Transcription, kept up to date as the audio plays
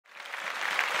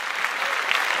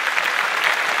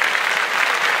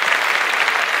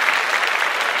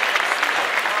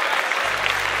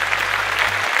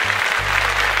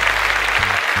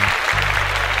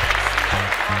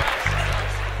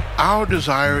Our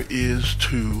desire is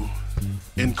to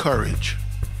encourage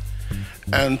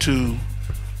and to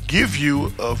give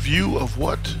you a view of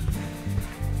what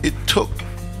it took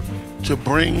to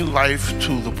bring life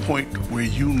to the point where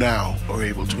you now are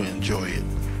able to enjoy it.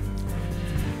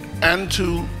 And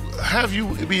to have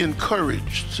you be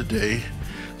encouraged today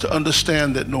to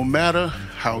understand that no matter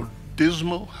how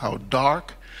dismal, how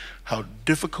dark, how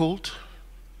difficult,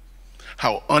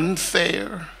 how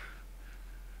unfair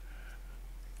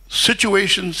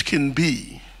situations can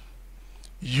be,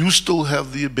 you still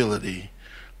have the ability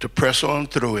to press on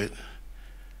through it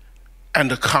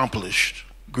and accomplish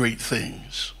great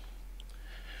things.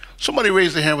 Somebody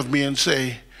raise their hand with me and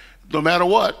say, no matter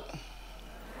what.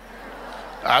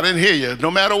 I didn't hear you. No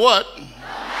matter what,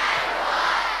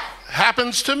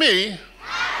 happens to me,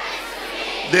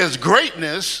 there's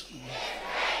greatness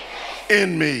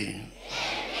in me.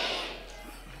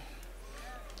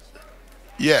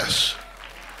 Yes.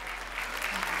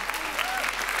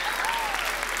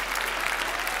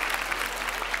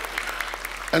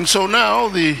 And so now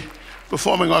the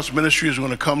Performing Arts Ministry is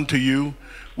going to come to you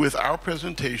with our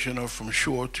presentation of From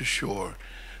Shore to Shore.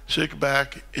 Sit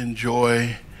back,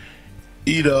 enjoy,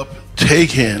 eat up,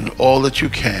 take in all that you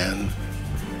can,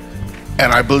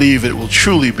 and I believe it will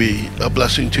truly be a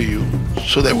blessing to you,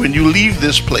 so that when you leave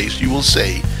this place, you will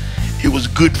say, it was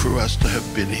good for us to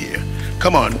have been here.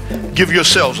 Come on, give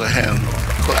yourselves a hand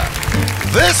clap.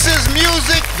 This is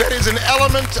music that is an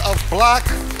element of black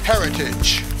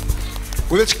heritage.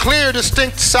 With its clear,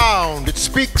 distinct sound, it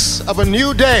speaks of a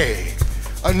new day,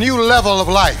 a new level of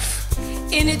life.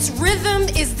 In its rhythm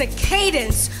is the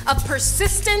cadence of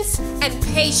persistence and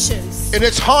patience. In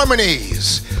its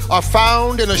harmonies are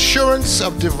found an assurance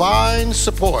of divine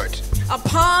support.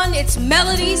 Upon its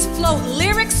melodies float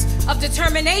lyrics of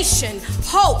determination,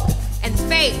 hope, and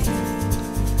faith.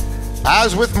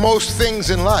 As with most things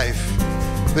in life,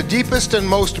 the deepest and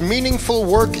most meaningful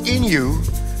work in you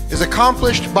is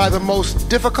accomplished by the most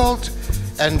difficult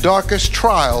and darkest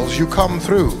trials you come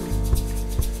through.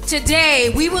 Today,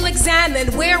 we will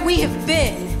examine where we have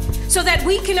been so that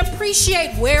we can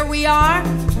appreciate where we are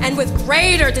and with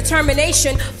greater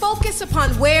determination, focus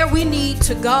upon where we need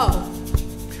to go.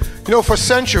 You know, for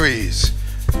centuries,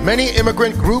 many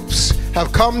immigrant groups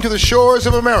have come to the shores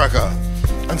of America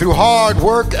and through hard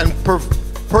work and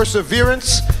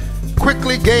perseverance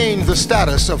quickly gained the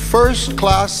status of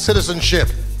first-class citizenship.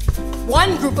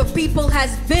 One group of people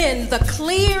has been the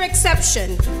clear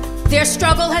exception. Their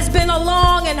struggle has been a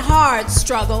long and hard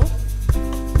struggle.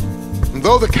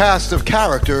 Though the cast of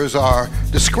characters are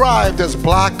described as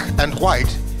black and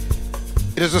white,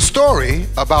 it is a story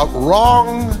about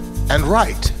wrong and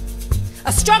right.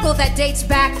 A struggle that dates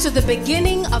back to the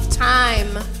beginning of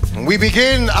time. We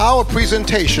begin our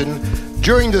presentation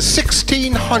during the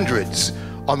 1600s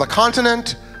on the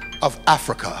continent of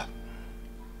Africa.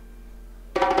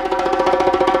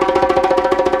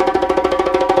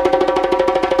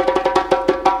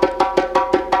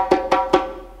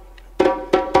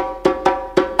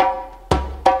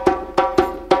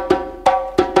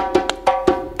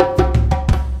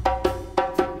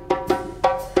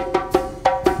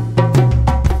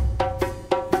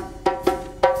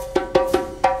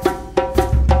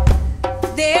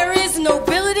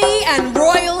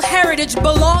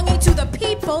 Belonging to the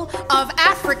people of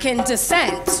African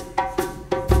descent.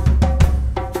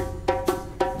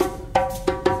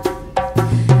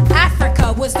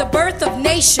 Africa was the birth of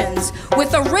nations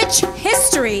with a rich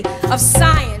history of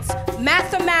science,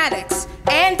 mathematics,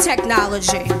 and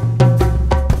technology.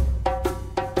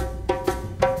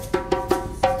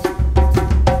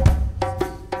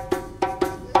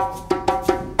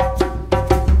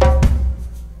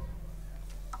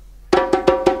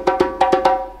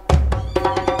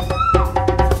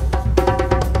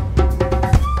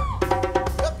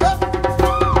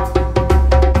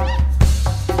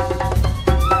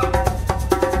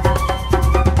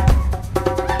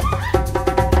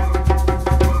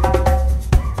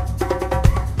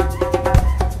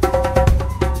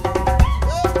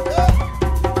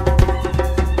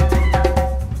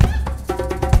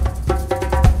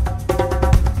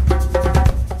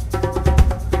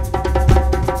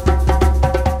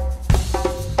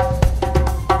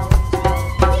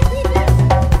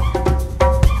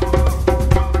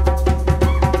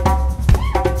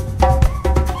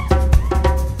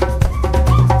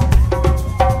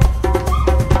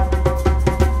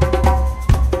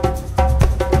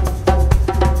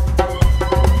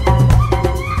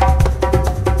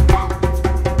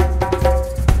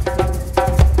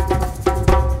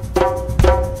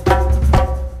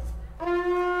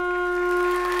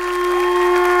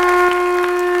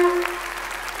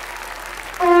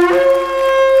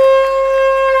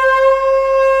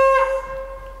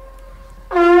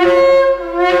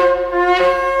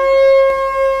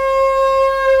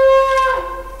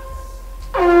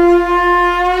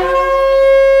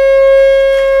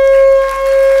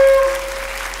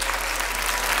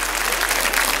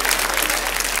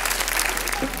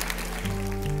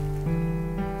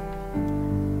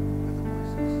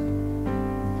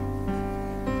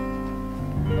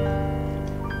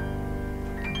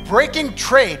 breaking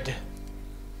trade.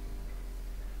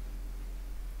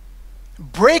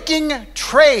 Breaking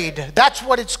trade, that's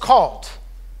what it's called.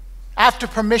 After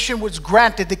permission was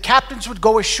granted, the captains would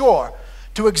go ashore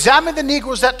to examine the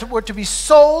Negroes that were to be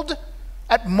sold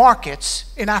at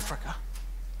markets in Africa.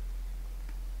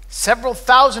 Several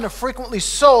thousand are frequently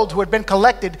sold who had been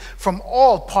collected from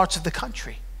all parts of the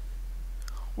country.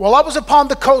 While I was upon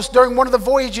the coast during one of the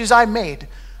voyages I made,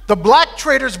 the black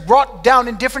traders brought down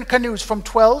in different canoes from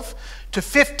 12 to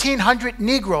 1,500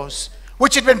 Negroes,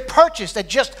 which had been purchased at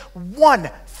just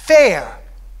one fare.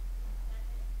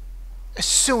 As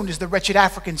soon as the wretched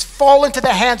Africans fall into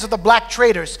the hands of the black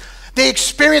traders, they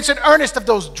experience an earnest of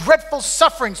those dreadful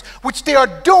sufferings which they are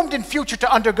doomed in future to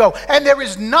undergo. And there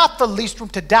is not the least room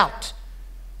to doubt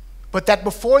but that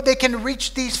before they can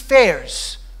reach these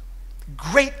fares,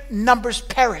 great numbers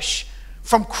perish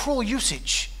from cruel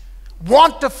usage,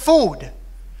 want of food,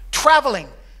 traveling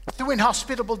through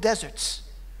inhospitable deserts.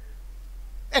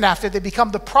 And after they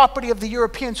become the property of the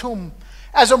Europeans, whom,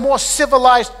 as a more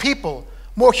civilized people,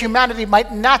 more humanity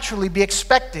might naturally be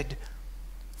expected,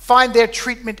 find their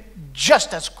treatment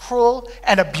just as cruel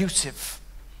and abusive.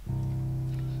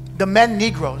 The men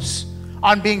Negroes,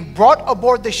 on being brought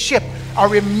aboard the ship,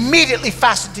 are immediately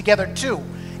fastened together two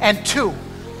and two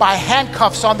by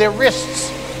handcuffs on their wrists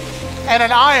and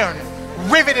an iron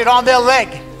riveted on their leg.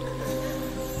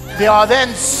 They are then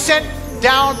sent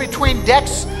down between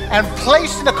decks and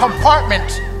placed in a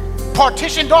compartment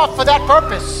partitioned off for that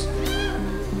purpose.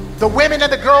 The women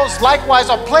and the girls likewise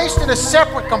are placed in a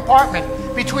separate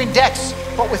compartment between decks,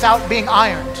 but without being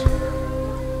ironed.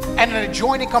 And an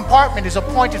adjoining compartment is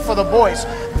appointed for the boys.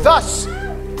 Thus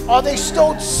are they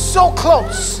stowed so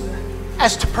close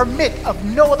as to permit of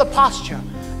no other posture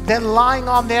than lying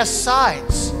on their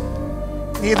sides.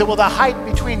 Neither will the height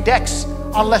between decks,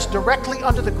 unless directly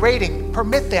under the grating,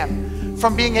 permit them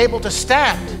from being able to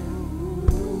stand.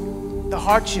 The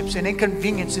hardships and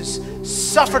inconveniences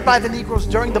suffered by the Negroes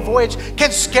during the voyage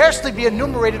can scarcely be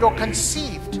enumerated or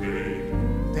conceived.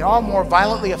 They are more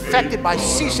violently affected by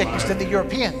seasickness than the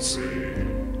Europeans.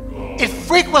 It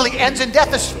frequently ends in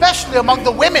death, especially among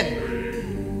the women.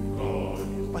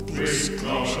 But the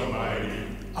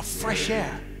exclusion of fresh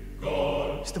air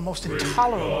is the most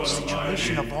intolerable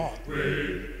situation of all.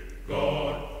 Great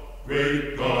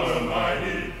God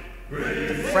Almighty,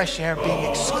 the fresh air being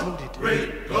excluded,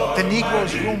 the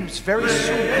Negroes' rooms very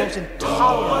soon grows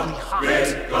intolerably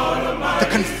hot. The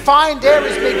confined air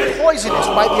is made poisonous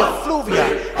by the effluvia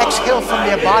exhaled from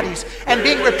their bodies, and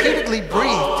being repeatedly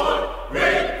breathed,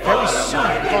 very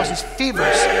soon causes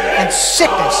fevers and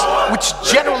sickness, which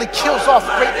generally kills off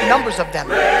great numbers of them.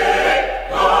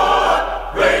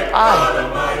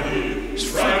 I was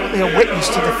frequently a witness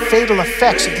to the fatal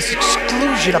effects of this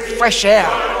exclusion of fresh air.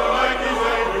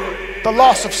 The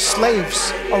loss of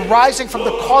slaves arising from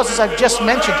the causes I've just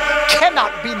mentioned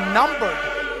cannot be numbered.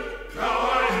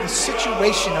 And the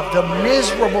situation of the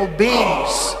miserable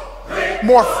beings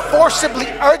more forcibly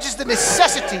urges the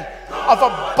necessity of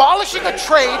abolishing a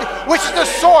trade which is the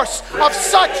source of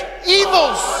such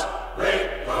evils.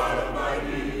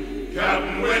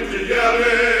 Captain went to yelling.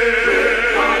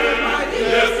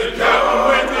 Yes, the captain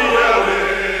went to yelling.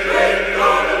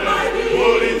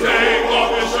 Would he take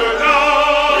off his shirt now?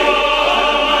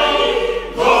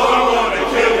 Cause I want to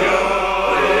kill you.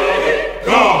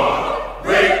 God,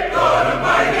 great God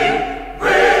Almighty.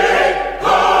 Great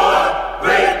God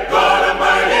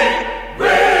Almighty.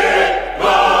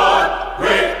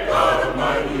 Great God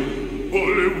Almighty.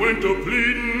 Bully went to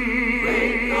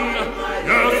bleeding.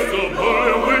 Yes, the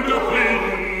bully went to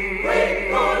bleeding.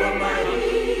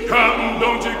 Captain,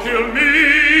 don't you kill me.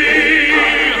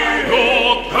 No,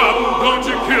 Captain, don't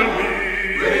you kill me.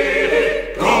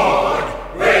 God,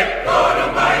 great God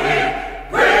Almighty.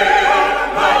 Great God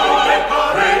Almighty.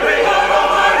 Great God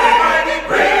Almighty.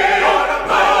 Great God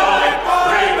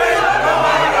Almighty. Great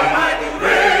God Almighty.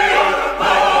 Great God Almighty. Great God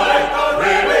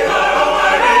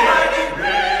Almighty. Great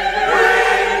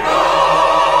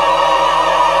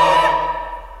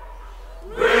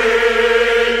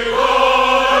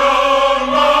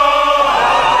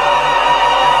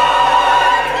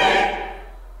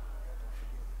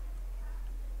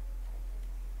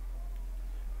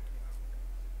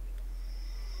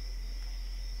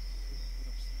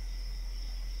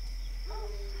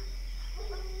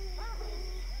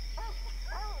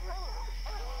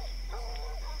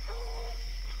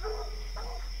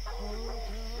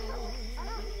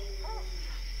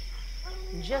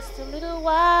Just a little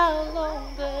while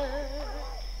longer,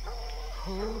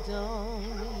 hold on.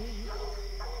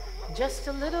 Just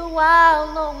a little while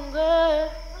longer,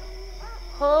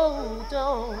 hold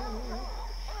on.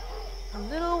 a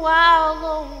little while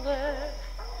longer,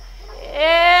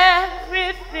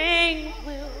 everything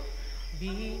will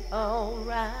be all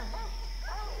right.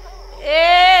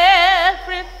 Everything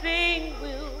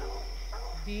will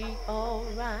be all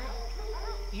right.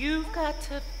 You've got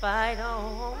to fight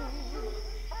on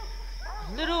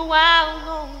a little while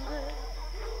longer.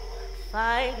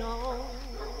 Fight on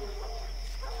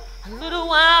a little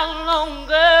while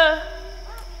longer.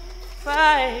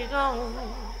 Fight on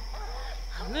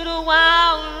a little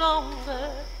while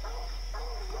longer.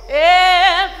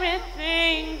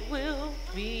 Everything will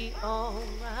be all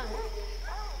right.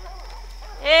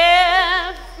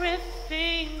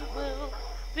 Everything will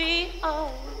be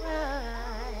all right.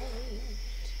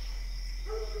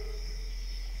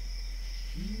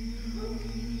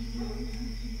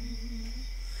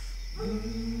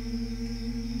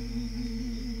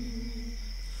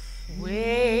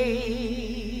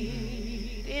 Wade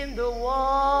in the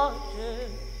water.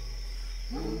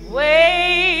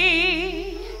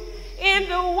 Wade in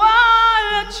the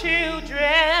water,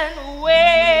 children.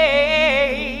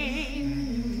 Wade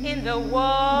in the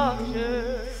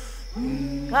water.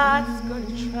 God's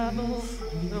gonna trouble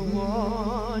the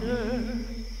water.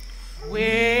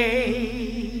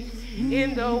 Wade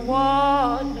in the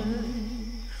water.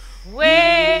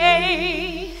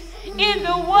 Wade in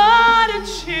the water,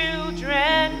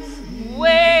 children.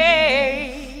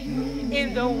 Wade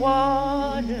in the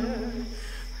water.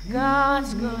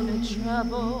 God's gonna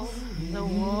trouble the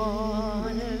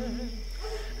water.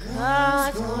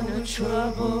 God's gonna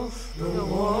trouble the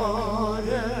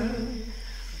water.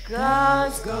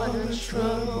 God's gonna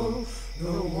trouble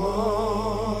the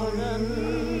water.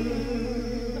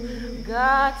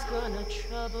 God's gonna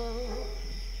trouble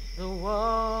the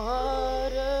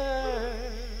water.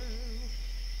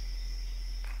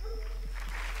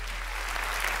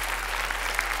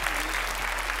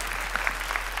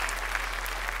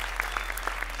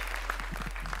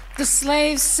 The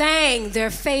slaves sang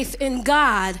their faith in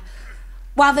God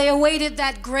while they awaited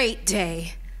that great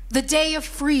day, the day of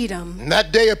freedom. And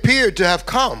that day appeared to have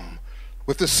come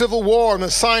with the Civil War and the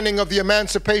signing of the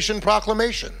Emancipation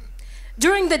Proclamation.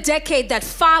 During the decade that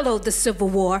followed the Civil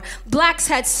War, blacks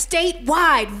had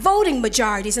statewide voting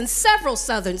majorities in several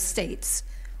southern states.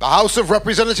 The House of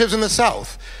Representatives in the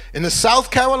South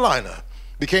South Carolina,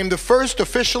 became the first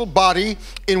official body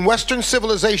in Western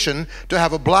civilization to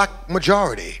have a black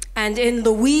majority. And in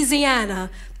Louisiana,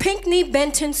 Pinckney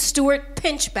Benton Stewart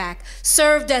Pinchback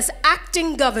served as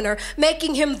acting governor,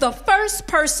 making him the first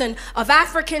person of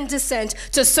African descent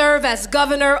to serve as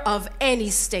governor of any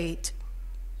state.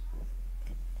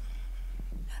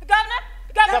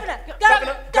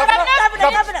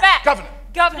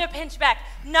 Governor Pinchback.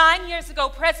 9 years ago,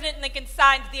 President Lincoln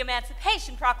signed the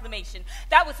Emancipation Proclamation.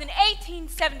 That was in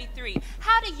 1873.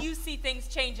 How do you see things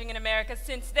changing in America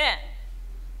since then?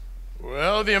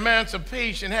 Well, the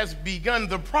Emancipation has begun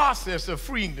the process of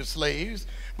freeing the slaves,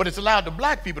 but it's allowed the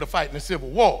black people to fight in the Civil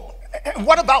War. And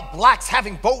what about blacks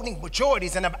having voting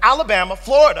majorities in Alabama,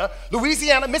 Florida,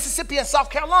 Louisiana, Mississippi, and South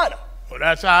Carolina? Well,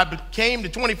 that's how I became the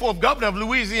 24th governor of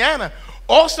Louisiana.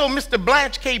 Also, Mr.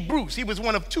 Blanche K. Bruce, he was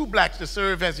one of 2 blacks to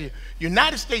serve as a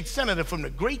United States Senator from the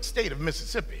great state of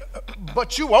Mississippi.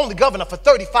 But you were only governor for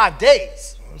 35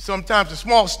 days. Sometimes a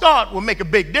small start will make a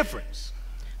big difference.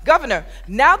 Governor,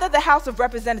 now that the House of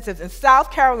Representatives in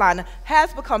South Carolina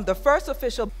has become the first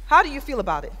official, how do you feel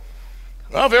about it?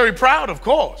 Well, very proud, of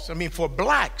course. I mean, for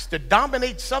blacks to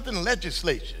dominate Southern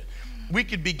legislature, we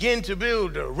could begin to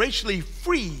build a racially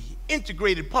free,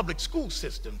 integrated public school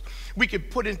system. We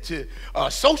could put into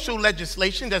social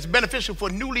legislation that's beneficial for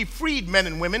newly freed men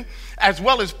and women, as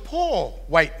well as poor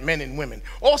white men and women.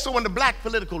 Also, under black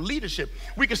political leadership,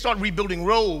 we could start rebuilding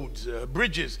roads,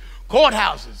 bridges,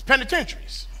 courthouses,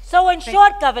 penitentiaries. So in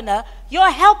short, Governor,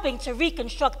 you're helping to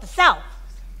reconstruct the South.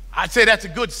 I'd say that's a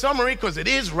good summary because it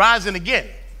is rising again.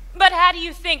 But how do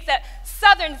you think that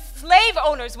Southern slave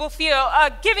owners will feel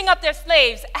giving up their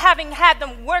slaves, having had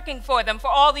them working for them for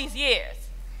all these years?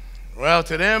 Well,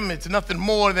 to them, it's nothing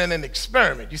more than an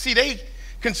experiment. You see, they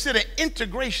consider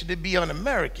integration to be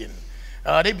un-American.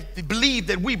 They believe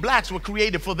that we blacks were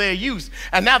created for their use,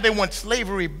 and now they want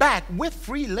slavery back with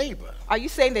free labor. Are you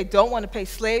saying they don't want to pay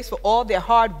slaves for all their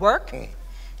hard work?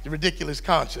 It's a ridiculous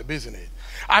concept, isn't it?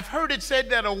 I've heard it said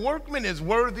that a workman is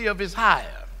worthy of his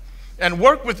hire, and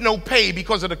work with no pay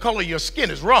because of the color of your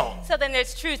skin is wrong. So then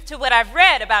there's truth to what I've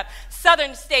read about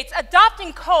Southern states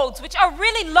adopting codes which are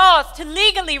really laws to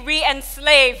legally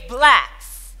re-enslave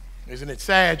blacks. Isn't it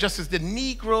sad? Just as the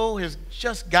Negro has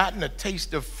just gotten a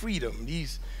taste of freedom,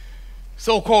 these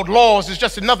so-called laws is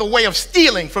just another way of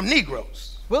stealing from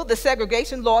Negroes. Will the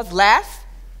segregation laws last?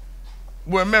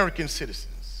 We're American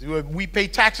citizens. We pay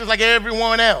taxes like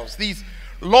everyone else. These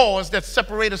laws that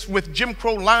separate us with Jim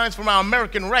Crow lines from our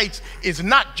American rights is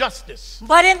not justice.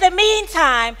 But in the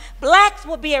meantime, blacks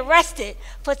will be arrested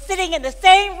for sitting in the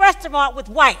same restaurant with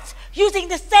whites, using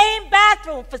the same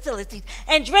bathroom facilities,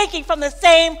 and drinking from the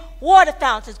same water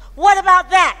fountains. What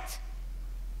about that?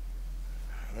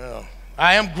 Well,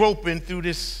 I am groping through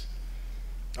this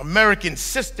American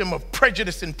system of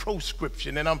prejudice and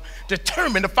proscription, and I'm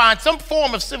determined to find some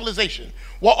form of civilization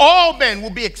where all men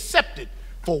will be accepted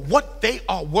for what they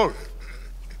are worth.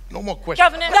 No more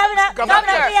questions.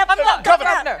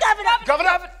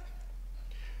 Governor.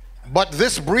 But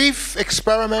this brief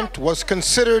experiment was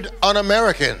considered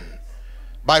un-American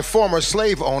by former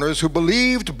slave owners who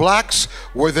believed blacks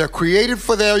were created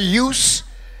for their use,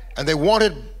 and they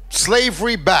wanted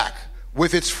slavery back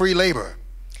with its free labor.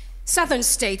 Southern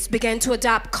states began to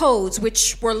adopt codes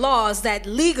which were laws that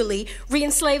legally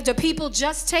re-enslaved a people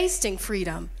just tasting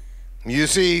freedom. You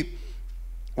see,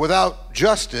 without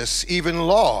justice, even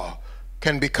law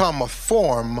can become a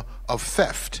form of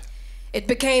theft. It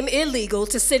became illegal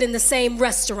to sit in the same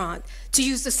restaurant, to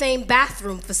use the same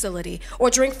bathroom facility, or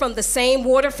drink from the same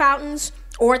water fountains,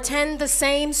 or attend the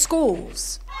same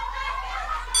schools.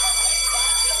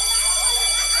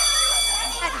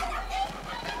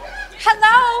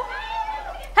 Hello.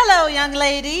 Hello, young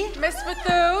lady. Miss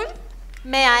Bethune.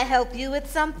 May I help you with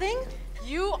something?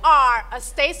 You are a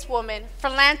stateswoman,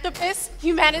 philanthropist,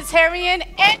 humanitarian,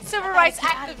 and civil rights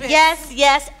activist.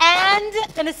 Yes, and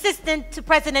an assistant to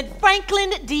President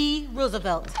Franklin D.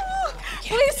 Roosevelt.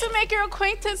 Pleased to make your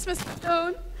acquaintance, Miss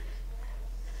Bethune.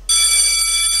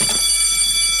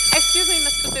 Excuse me,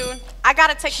 Miss Bethune. I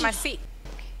gotta take my seat.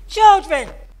 Children,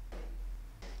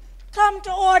 come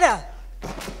to order.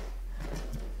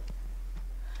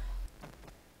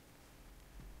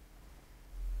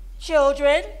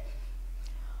 Children,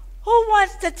 who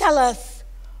wants to tell us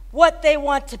what they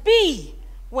want to be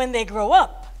when they grow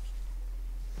up?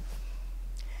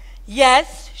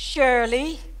 Yes,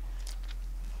 Shirley.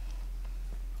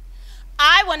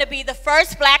 I want to be the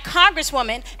first black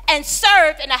congresswoman and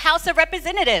serve in the House of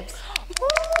Representatives.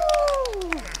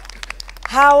 Woo.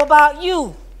 How about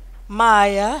you,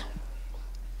 Maya?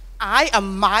 I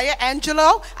am Maya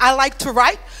Angelou. I like to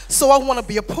write, so I want to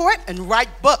be a poet and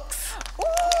write books. Ooh.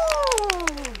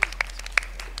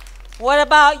 What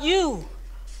about you,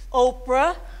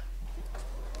 Oprah?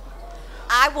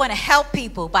 I want to help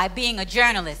people by being a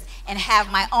journalist and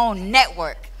have my own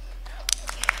network.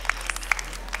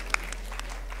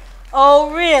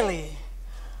 Oh, really?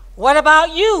 What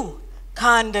about you,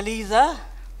 Condoleezza?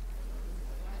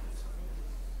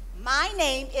 My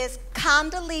name is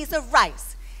Condoleezza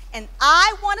Rice, and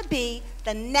I want to be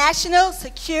the National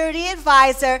Security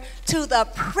Advisor to the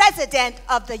President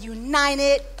of the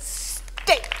United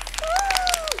States.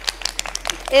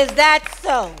 Is that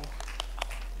so?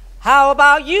 How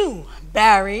about you,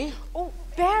 Barry? Oh,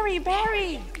 Barry.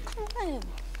 Come on.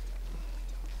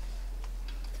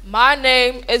 My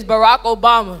name is Barack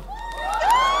Obama.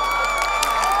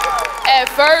 At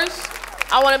first,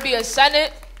 I want to be a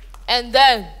Senate and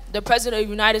then the President of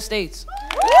the United States.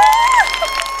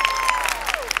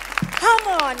 Come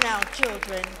on now,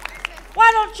 children.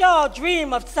 Why don't y'all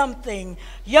dream of something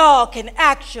y'all can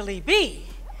actually be?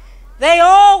 They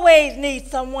always need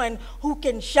someone who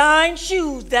can shine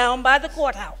shoes down by the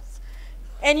courthouse.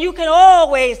 And you can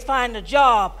always find a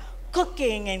job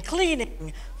cooking and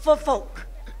cleaning for folk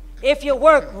if you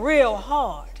work real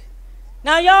hard.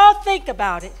 Now y'all think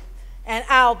about it, and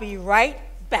I'll be right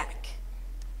back.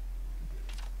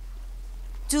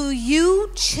 Do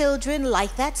you children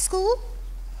like that school?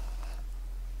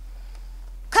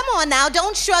 Come on now,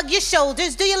 don't shrug your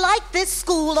shoulders. Do you like this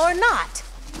school or not?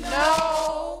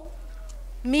 No.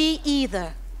 Me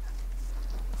either.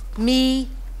 Me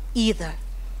either.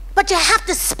 But you have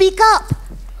to speak up.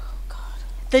 Oh, God.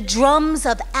 The drums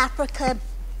of Africa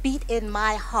beat in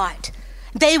my heart.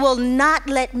 They will not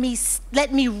let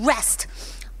me rest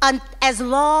as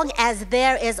long as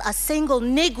there is a single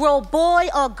Negro boy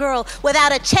or girl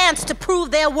without a chance to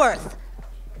prove their worth.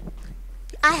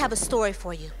 I have a story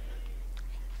for you.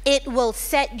 It will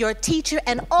set your teacher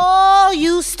and all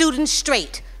you students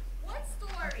straight. What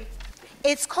story?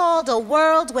 It's called A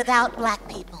World Without Black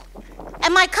People.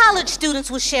 And my college students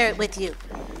will share it with you.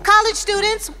 College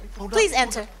students, please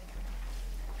enter.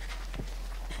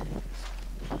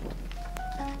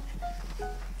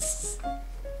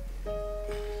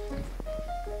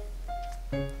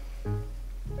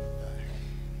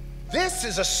 This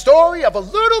is a story of a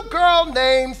little girl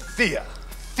named Thea.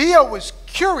 Thea was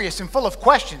curious and full of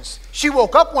questions. She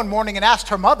woke up one morning and asked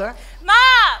her mother,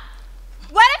 Mom,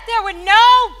 what if there were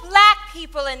no black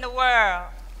people in the world.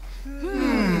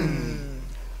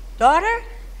 Daughter,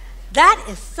 that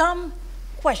is some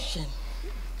question.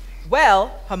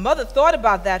 Well, her mother thought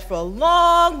about that for a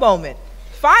long moment.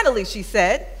 Finally, she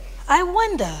said, I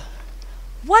wonder,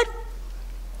 what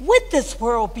would this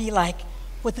world be like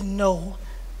with no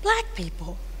black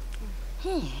people?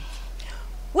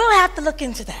 We'll have to look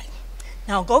into that.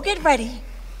 Now go get ready.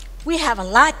 We have a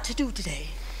lot to do today.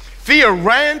 Thea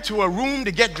ran to her room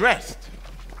to get dressed.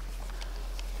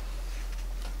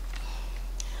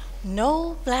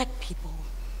 No black people.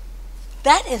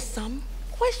 That is some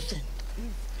question.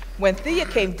 When Thea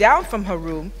came down from her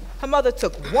room, her mother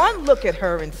took one look at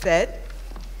her and said,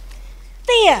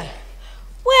 Thea,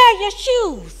 where are your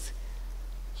shoes?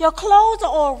 Your clothes are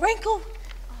all wrinkled.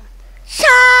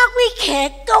 Child, we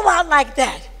can't go out like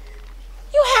that.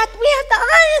 We have to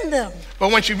iron them.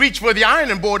 But when she reached for the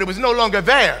ironing board, it was no longer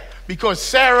there because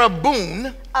Sarah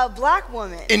Boone, a black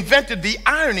woman, invented the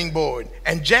ironing board,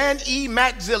 and Jan E.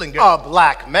 Matt Zillinger, a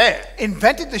black man,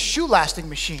 invented the shoe lasting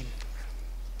machine.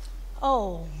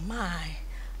 Oh my.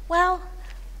 Well,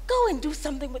 go and do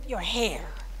something with your hair.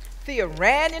 Thea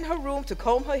ran in her room to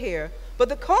comb her hair, but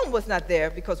the comb was not there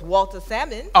because Walter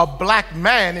Salmon, a black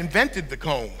man, invented the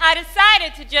comb. I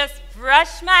decided to just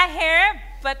brush my hair,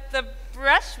 but the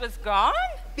brush was gone?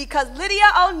 Because Lydia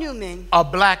O. Newman, a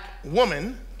black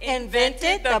woman,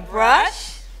 invented the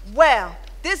brush? Well,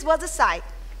 this was a sight.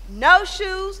 No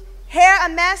shoes, hair a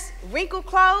mess, wrinkled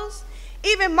clothes,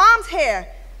 even Mom's hair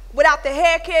without the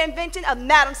hair care invention of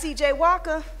Madam C.J.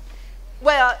 Walker.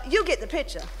 Well, you get the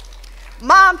picture.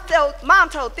 Mom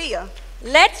told Thea,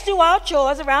 let's do our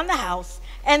chores around the house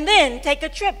and then take a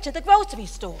trip to the grocery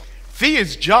store.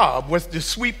 Thea's job was to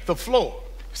sweep the floor,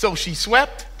 so she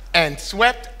swept and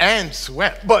swept and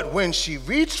swept. But when she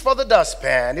reached for the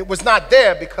dustpan, it was not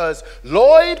there because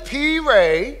Lloyd P.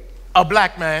 Ray, a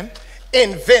black man,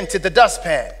 invented the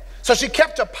dustpan. So she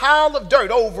kept a pile of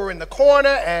dirt over in the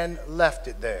corner and left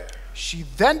it there. She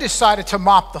then decided to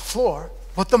mop the floor,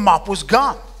 but the mop was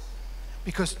gone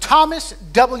because Thomas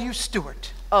W.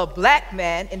 Stewart, a black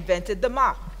man, invented the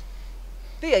mop.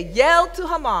 Thea yelled to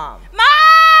her mom,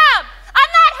 Mom!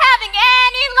 I'm not having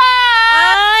any luck!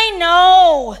 I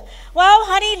know. Well,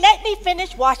 honey, let me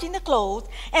finish washing the clothes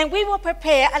and we will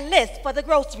prepare a list for the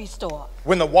grocery store.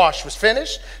 When the wash was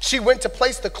finished, she went to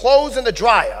place the clothes in the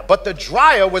dryer, but the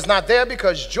dryer was not there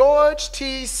because George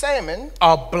T. Salmon,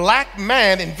 a black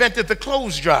man, invented the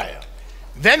clothes dryer.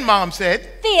 Then Mom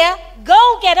said, Thea,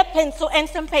 go get a pencil and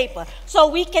some paper so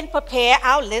we can prepare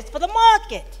our list for the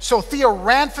market. So Thea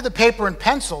ran for the paper and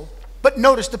pencil, but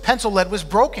noticed the pencil lead was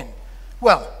broken.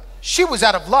 Well, she was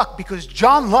out of luck because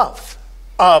John Love,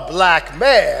 a black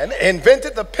man,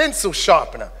 invented the pencil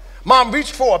sharpener. Mom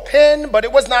reached for a pen, but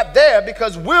it was not there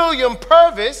because William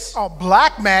Purvis, a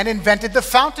black man, invented the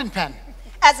fountain pen.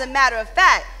 As a matter of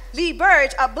fact, Lee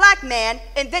Burge, a black man,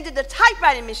 invented the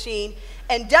typewriting machine,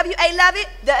 and W.A. Leavitt,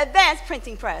 the advanced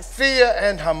printing press. Thea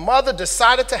and her mother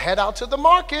decided to head out to the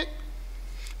market.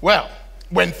 Well,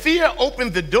 when Thea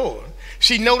opened the door,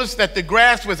 she noticed that the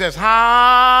grass was as high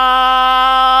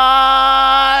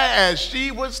as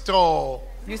she was tall.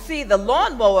 You see, the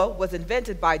lawnmower was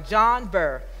invented by John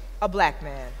Burr, a black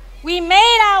man. We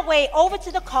made our way over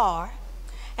to the car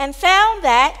and found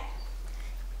that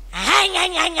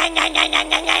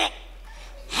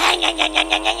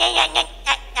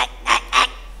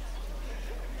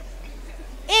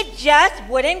it just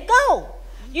wouldn't go.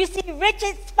 You see,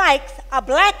 Richard Spikes, a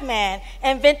black man,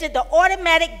 invented the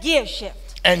automatic gear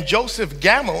shift. And Joseph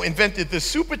Gamow invented the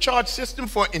supercharged system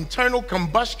for internal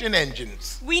combustion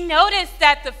engines. We noticed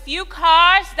that the few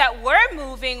cars that were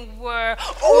moving were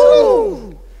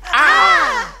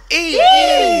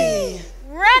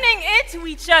running into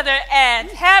each other and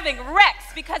having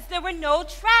wrecks because there were no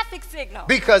traffic signals.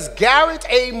 Because Garrett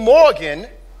A. Morgan,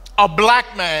 a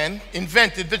black man,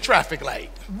 invented the traffic light.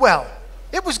 Well,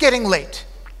 it was getting late.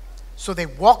 So they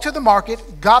walked to the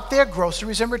market, got their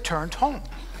groceries, and returned home.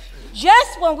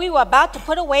 Just when we were about to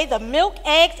put away the milk,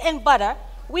 eggs, and butter,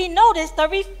 we noticed the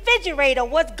refrigerator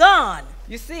was gone.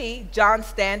 You see, John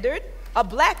Standard, a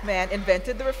black man,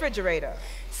 invented the refrigerator.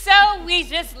 So we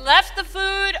just left the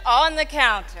food on the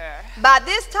counter. By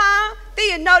this time,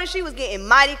 Thea noticed she was getting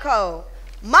mighty cold.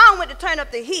 Mom went to turn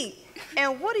up the heat,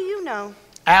 and what do you know?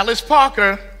 Alice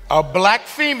Parker, a black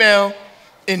female,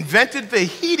 invented the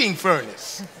heating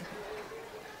furnace.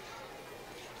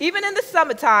 Even in the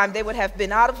summertime, they would have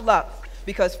been out of luck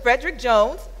because Frederick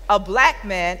Jones, a black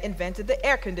man, invented the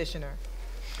air conditioner.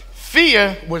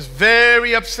 Thea was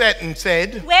very upset and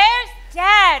said, Where's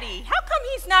Daddy, how come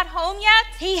he's not home yet?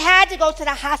 He had to go to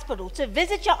the hospital to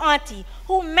visit your auntie,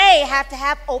 who may have to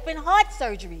have open heart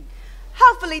surgery.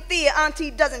 Hopefully Thea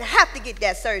auntie doesn't have to get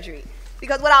that surgery,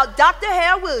 because without Dr.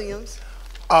 Hare Williams...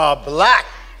 A black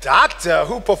doctor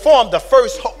who performed the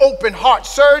first open heart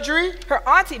surgery? Her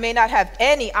auntie may not have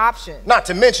any option. Not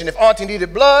to mention, if auntie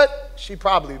needed blood, she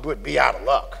probably would be out of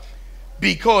luck.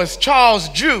 Because Charles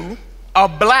Drew, a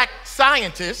black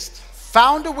scientist,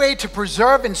 found a way to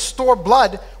preserve and store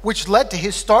blood, which led to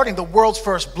his starting the world's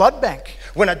first blood bank.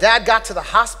 When her dad got to the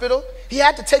hospital, he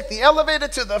had to take the elevator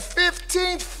to the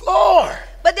 15th floor.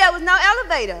 But there was no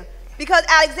elevator, because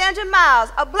Alexander Miles,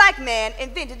 a black man,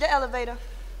 invented the elevator.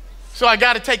 So I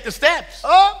got to take the steps.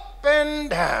 Up and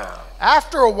down.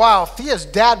 After a while, Thea's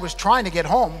dad was trying to get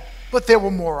home, but there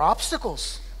were more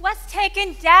obstacles. What's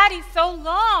taking Daddy so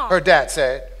long? Her dad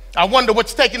said. I wonder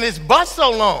what's taking this bus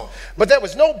so long. But there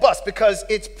was no bus because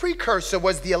its precursor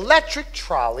was the electric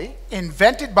trolley.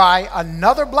 Invented by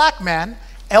another black man,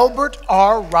 Elbert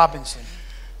R. Robinson.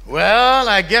 Well,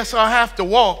 I guess I'll have to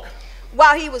walk.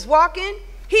 While he was walking,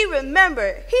 he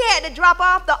remembered he had to drop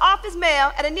off the office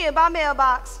mail at a nearby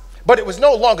mailbox. But it was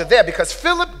no longer there because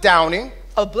Philip Downing,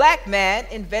 a black man,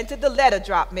 invented the letter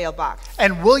drop mailbox.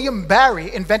 And William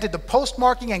Barry invented the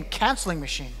postmarking and canceling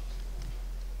machine.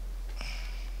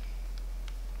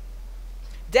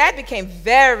 Dad became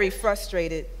very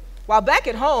frustrated. While back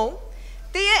at home,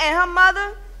 Thea and her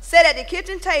mother sat at the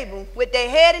kitchen table with their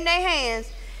head in their hands.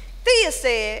 Thea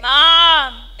said,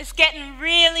 Mom, it's getting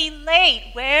really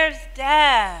late. Where's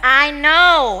Dad? I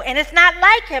know, and it's not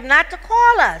like him not to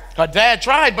call us. Her dad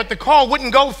tried, but the call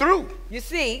wouldn't go through. You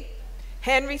see,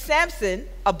 Henry Sampson,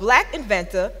 a black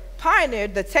inventor,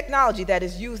 pioneered the technology that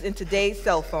is used in today's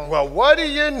cell phone. Well, what do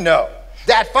you know?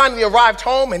 Dad finally arrived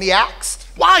home and he asked,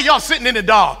 why are y'all sitting in the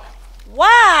dark?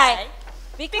 Why?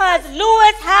 Because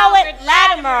Lewis Howard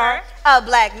Latimer, a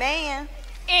black man,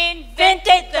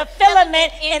 invented the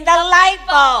filament in the light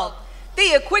bulb.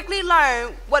 Thea quickly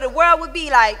learned what the world would be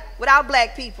like without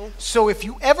black people. So if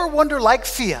you ever wonder like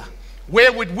Thea,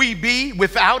 where would we be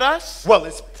without us? Well,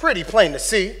 it's pretty plain to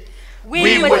see.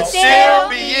 We would still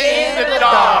be in the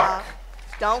dark.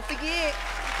 Don't forget.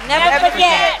 Never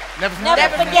forget. Never forget.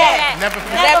 Never forget. Never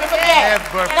forget. Never forget.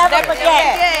 Never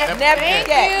forget. Never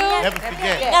forget. Never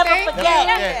forget. Never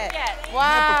forget.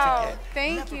 Wow.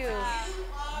 Thank you.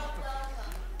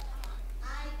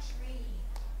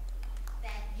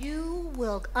 You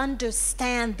will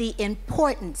understand the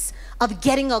importance of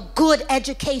getting a good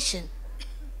education,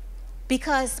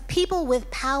 because people with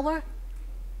power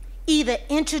either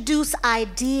introduce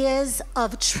ideas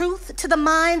of truth to the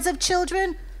minds of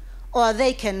children, or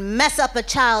they can mess up a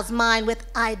child's mind with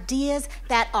ideas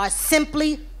that are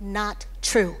simply not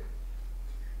true.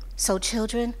 So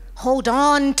children, hold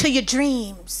on to your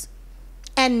dreams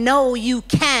and know you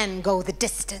can go the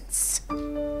distance.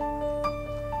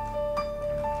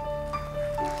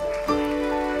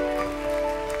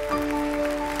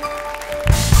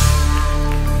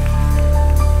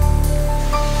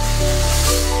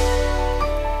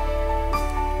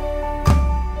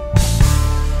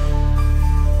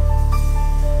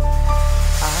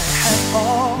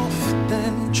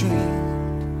 Often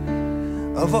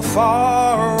dreamed of a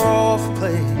far-off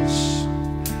place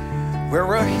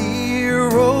where a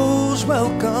hero's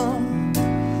welcome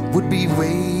would be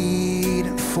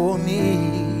waiting for me,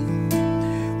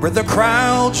 where the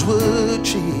crowds would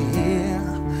cheer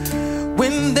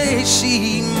when they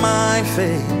see my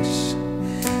face,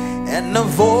 and the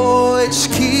voice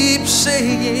keeps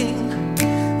saying,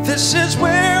 this is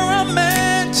where I'm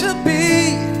meant to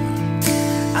be.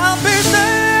 I'll be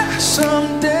there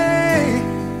someday.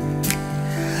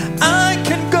 I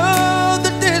can go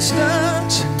the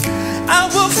distance. I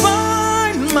will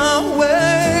find my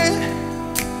way.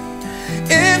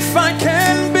 If I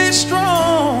can be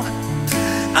strong,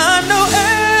 I know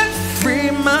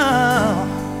every mile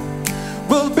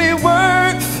will be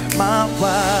worth my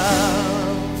while.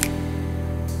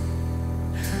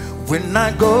 When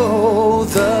I go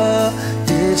the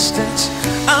distance,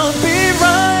 I'll be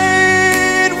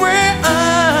right where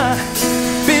I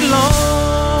belong.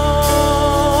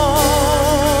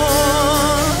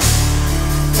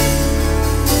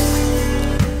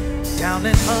 Down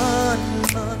an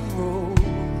unknown road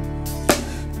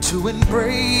to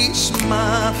embrace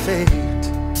my fate,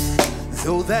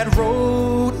 though that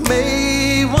road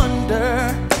may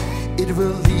wander, it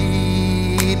will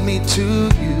lead me to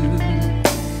you.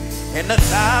 And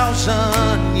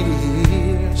 1,000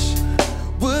 years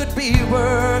would be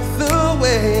worth the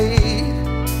wait.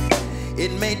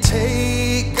 It may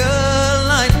take a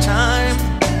lifetime,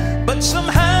 but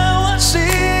somehow I see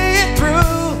it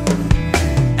through.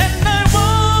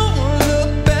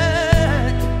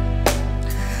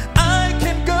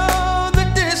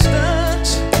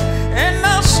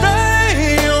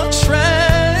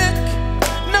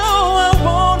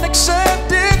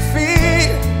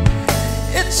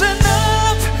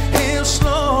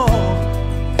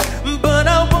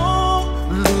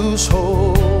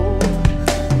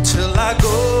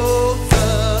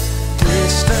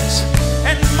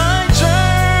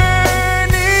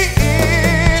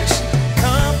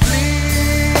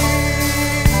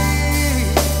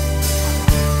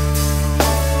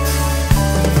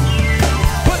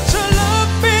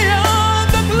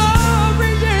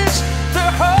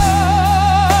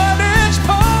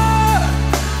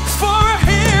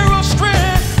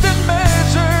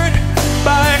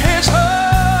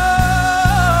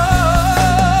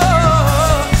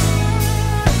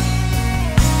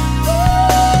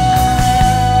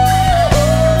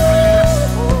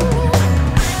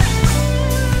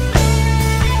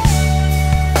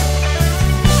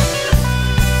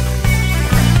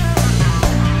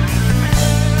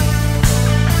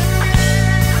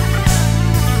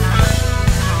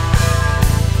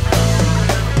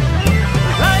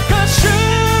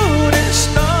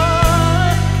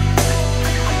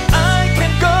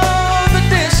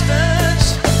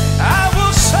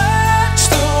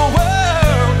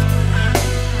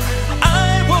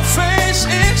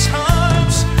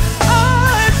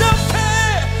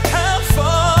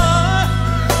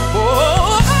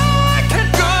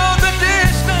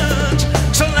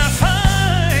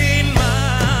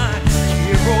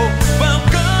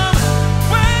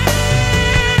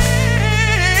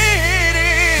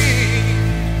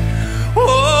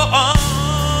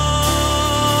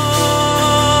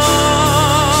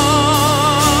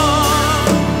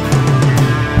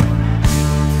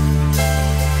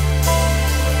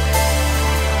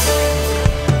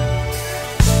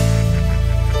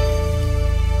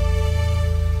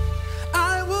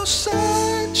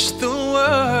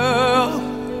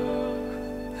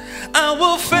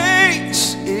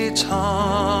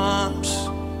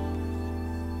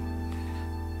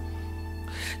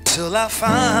 till I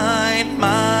find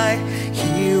my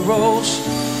heroes.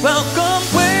 Welcome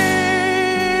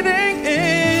waiting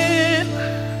in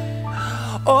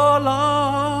all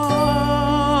along.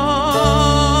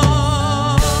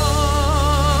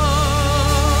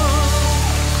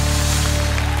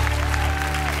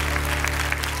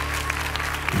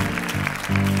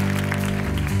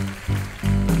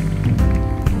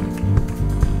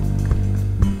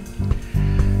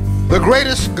 The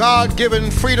greatest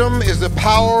God-given freedom is the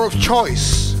power of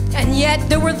choice. And yet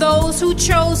there were those who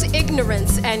chose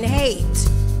ignorance and hate.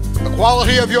 The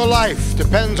quality of your life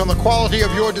depends on the quality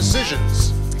of your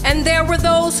decisions. And there were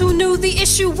those who knew the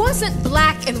issue wasn't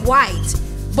black and white,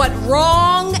 but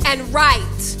wrong and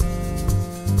right.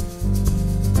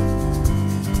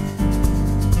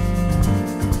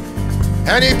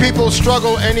 Any people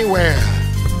struggle anywhere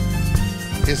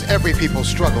is every people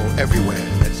struggle everywhere.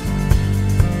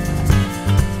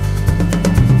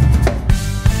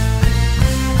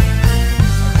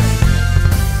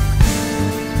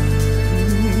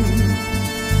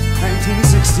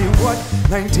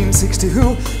 1960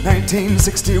 who?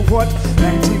 1960 what?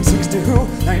 1960 who?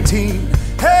 19.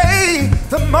 Hey,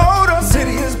 the Motor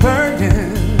City is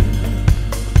burning.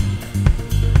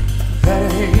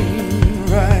 That ain't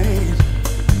right.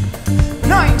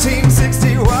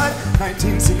 1960 what?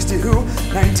 1960 who?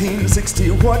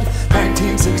 1960 what?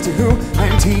 1960 who?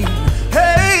 19.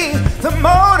 Hey, the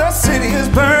Motor City is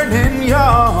burning,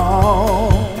 y'all.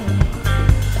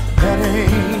 That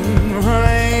ain't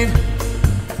right.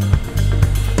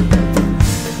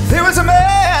 There was a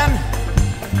man,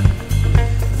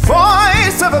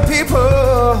 voice of a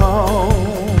people,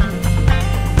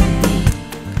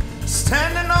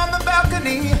 standing on the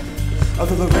balcony of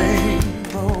the Lorraine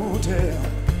Motel.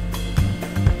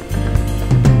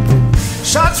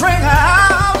 Shots rang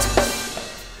out.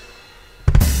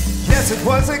 Yes, it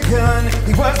was a gun.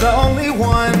 He was the only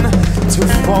one to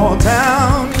fall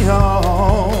down,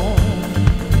 y'all.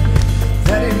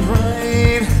 That ain't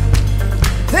right.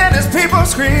 Then as people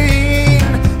scream,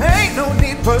 ain't no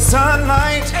need for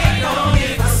sunlight. Ain't no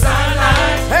need for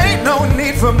sunlight. Ain't no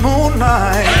need for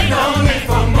moonlight. Ain't no need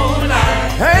for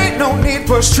moonlight. Ain't no need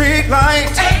for street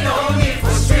light. Ain't no need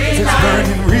for street It's light.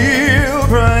 burning real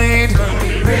bright.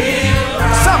 Burning real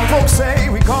bright. Some folks say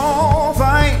we gon'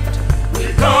 fight.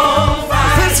 We gon'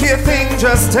 fight. This here thing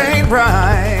just ain't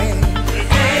right. It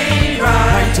ain't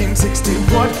right. 1960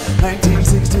 what?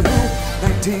 1960 who?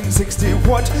 1960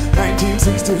 what?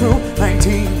 1960 who?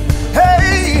 19.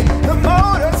 Hey, the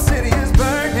Motor City is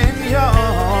burning,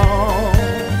 y'all.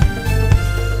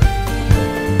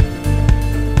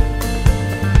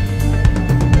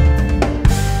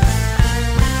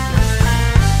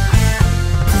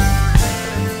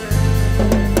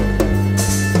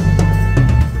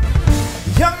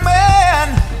 Young man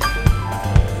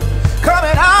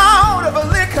coming out of a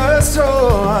liquor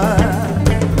store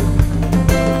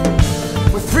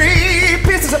with 3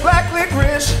 pieces of black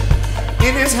licorice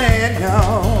in his hand,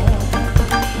 y'all.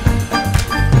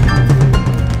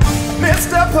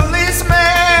 Mr.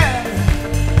 Policeman,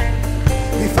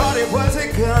 he thought it was a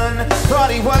gun, thought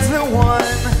he was the one,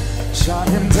 shot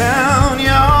him down,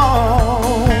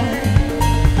 y'all.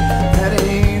 That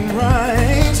ain't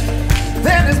right.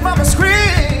 Then his mama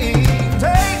screamed,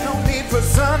 ain't no need for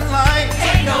sunlight.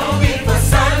 Ain't no need for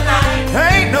sunlight.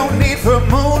 Ain't no need for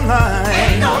moonlight.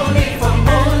 Ain't no need for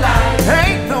moonlight.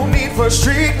 Ain't no need for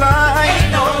street light.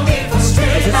 Ain't no need for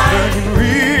street It's light. burning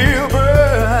real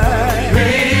bright.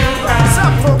 Real bright.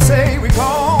 Some folks say we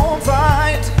gon'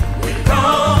 fight. We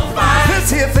gon' fight.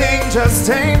 This here thing just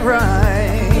ain't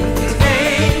right. It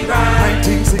ain't right.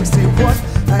 1960 what?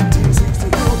 1960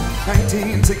 who?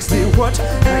 1960 what?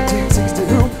 1960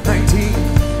 who? 19.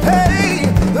 Hey,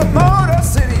 the Motor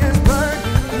City is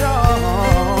burning, y'all.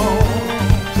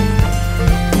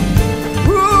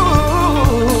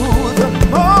 Ooh, the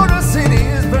Motor City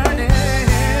is burning,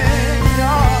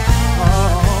 y'all.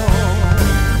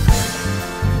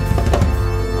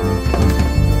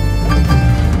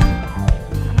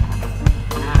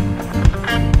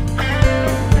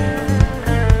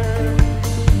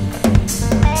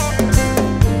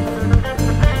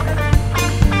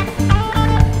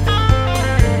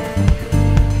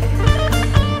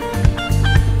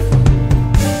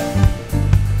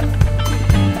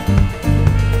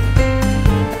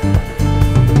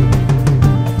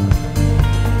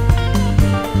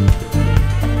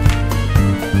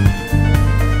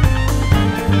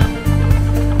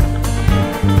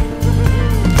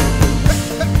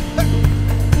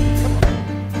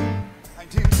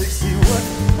 What?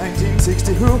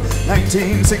 1960 who?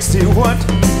 1960 what?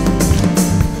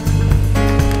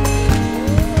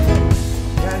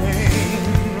 That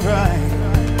ain't right.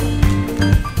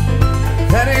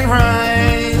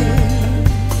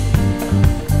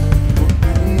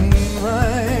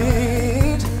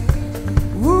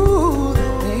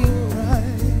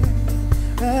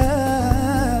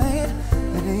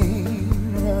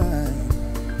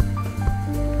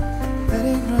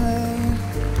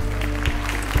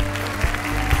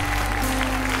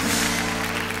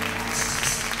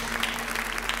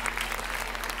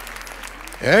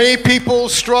 Any people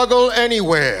struggle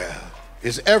anywhere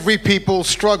is every people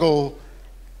struggle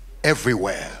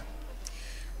everywhere.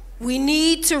 We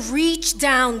need to reach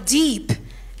down deep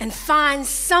and find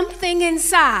something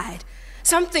inside,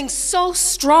 something so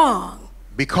strong.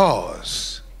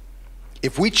 Because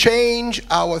if we change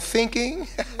our thinking,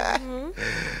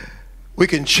 we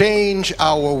can change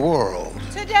our world.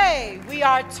 Today, we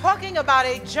are talking about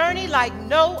a journey like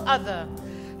no other.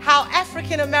 How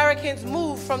African Americans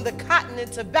moved from the cotton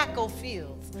and tobacco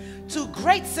fields to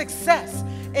great success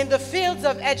in the fields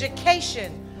of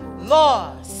education,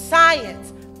 law,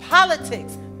 science,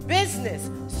 politics, business,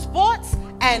 sports,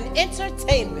 and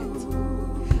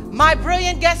entertainment. My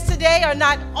brilliant guests today are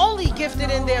not only gifted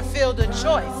in their field of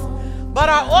choice, but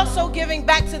are also giving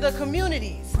back to the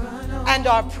communities and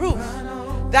are proof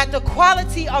that the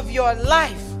quality of your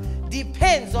life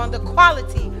depends on the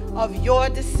quality of your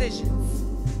decisions.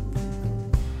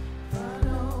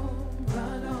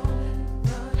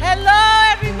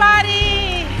 Hello,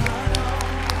 everybody.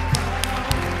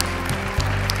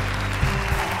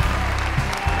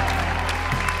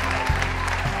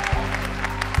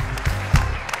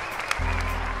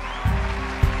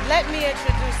 Let me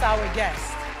introduce our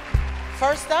guest.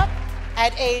 First up,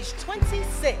 at age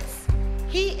 26,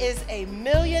 he is a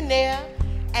millionaire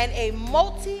and a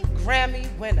multi-Grammy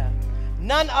winner,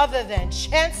 none other than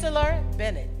Chancellor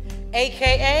Bennett,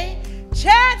 AKA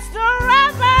Chance the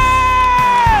Rapper!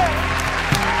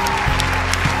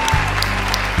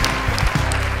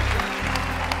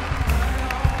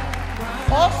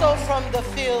 Also from the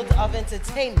field of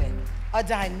entertainment, a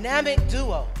dynamic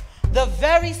duo, the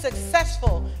very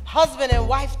successful husband and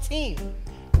wife team,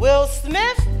 Will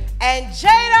Smith and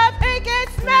Jada Pinkett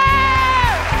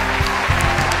Smith!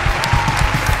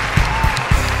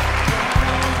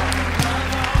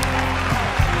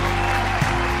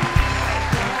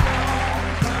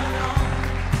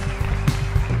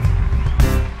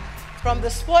 From the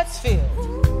sports field,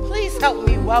 please help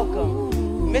me welcome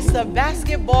Mr.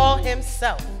 Basketball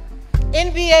himself,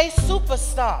 NBA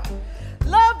superstar,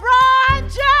 LeBron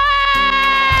James!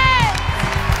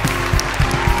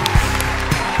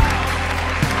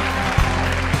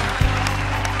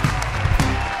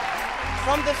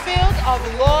 From the field of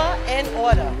law and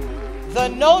order, the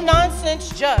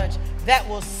no-nonsense judge that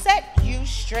will set you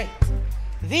straight,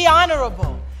 the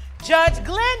Honorable Judge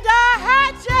Glenda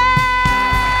Hatchett!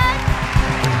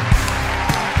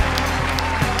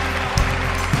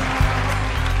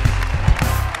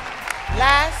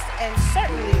 Last and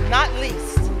certainly not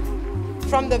least,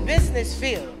 from the business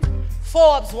field,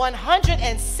 Forbes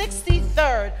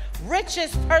 163rd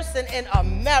richest person in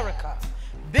America,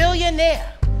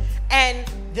 billionaire, and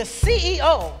the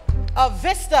CEO of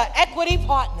Vista Equity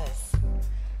Partners,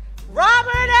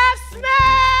 Robert F. Smith!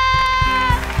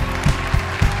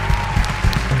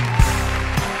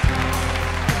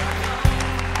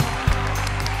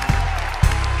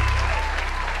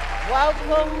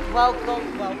 Welcome,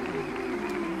 welcome, welcome.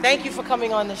 Thank you for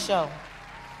coming on the show.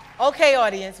 Okay,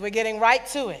 audience, we're getting right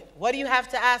to it. What do you have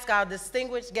to ask our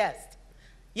distinguished guest?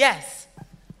 Yes.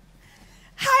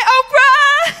 Hi,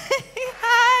 Oprah!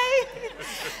 Hi!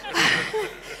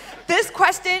 This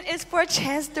question is for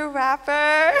Chance the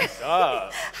Rapper. What's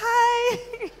up? Hi!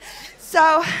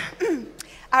 So,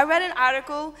 I read an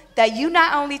article that you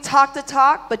not only talk the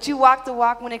talk, but you walk the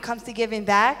walk when it comes to giving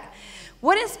back.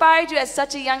 What inspired you at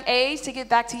such a young age to give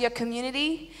back to your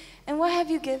community? And what have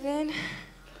you given?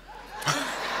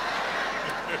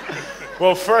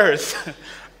 Well, first,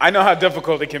 I know how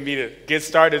difficult it can be to get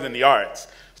started in the arts.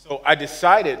 So I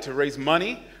decided to raise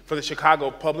money for the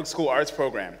Chicago Public School Arts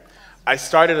Program. I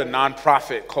started a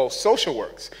nonprofit called Social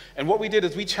Works. And what we did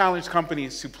is we challenged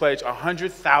companies to pledge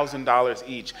 $100,000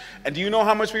 each. And do you know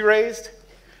how much we raised?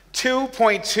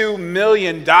 $2.2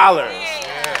 million.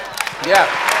 Yeah.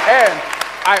 And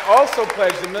I also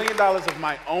pledged $1 million of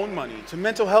my own money to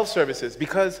mental health services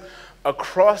because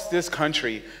across this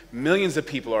country, millions of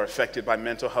people are affected by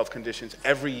mental health conditions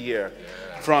every year,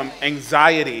 from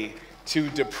anxiety to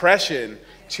depression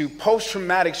to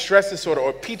post-traumatic stress disorder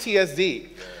or PTSD.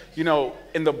 You know,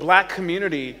 in the Black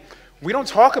community, we don't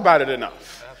talk about it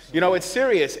enough. You know, it's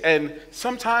serious, and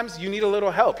sometimes you need a little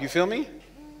help. You feel me?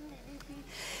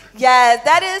 Yes,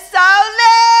 that is so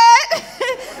lit!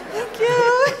 Thank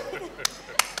you.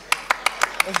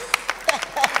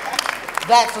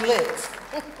 That's lit.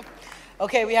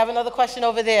 Okay, we have another question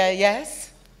over there.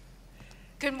 Yes?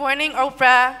 Good morning,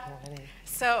 Oprah. Good morning.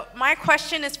 So my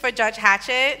question is for Judge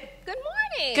Hatchett. Good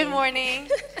morning. Good morning.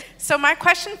 So my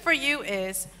question for you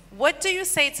is, what do you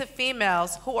say to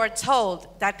females who are told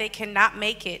that they cannot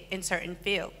make it in certain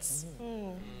fields?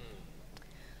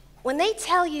 When they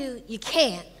tell you you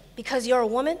can't because you're a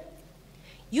woman,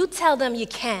 you tell them you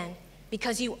can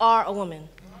because you are a woman.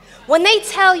 When they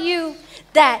tell you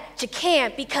that you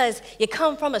can't because you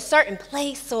come from a certain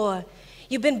place or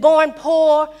you've been born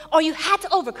poor or you had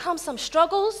to overcome some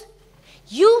struggles,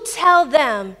 you tell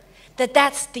them that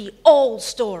that's the old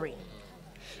story.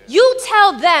 You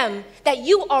tell them that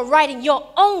you are writing your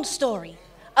own story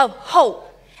of hope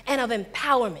and of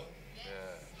empowerment.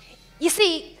 You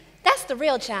see, that's the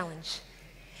real challenge.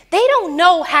 They don't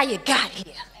know how you got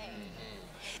here.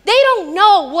 They don't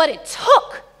know what it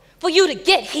took for you to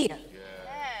get here.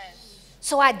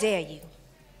 So I dare you.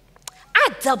 I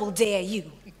double dare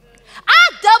you. I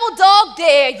double dog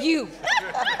dare you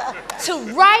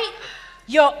to write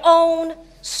your own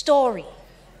story.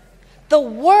 The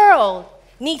world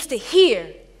needs to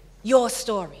hear your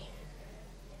story.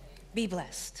 Be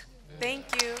blessed. Thank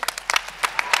you.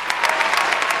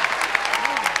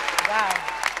 Wow.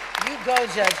 You go,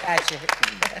 Judge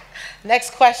Hatchett.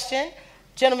 Next question.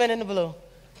 Gentleman in the blue.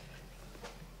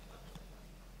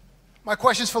 My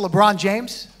question's for LeBron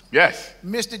James. Yes.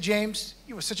 Mr. James,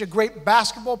 you were such a great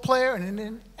basketball player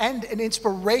and an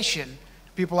inspiration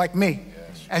to people like me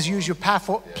as you use your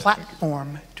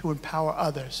platform to empower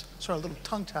others. Sorry, a little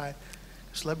tongue-tied.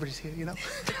 Celebrities here, you know.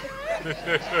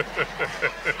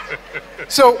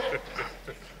 So,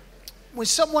 when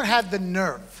someone had the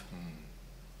nerve,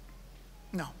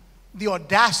 no, the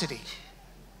audacity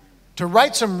to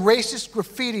write some racist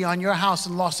graffiti on your house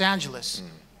in Los Angeles,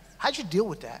 how'd you deal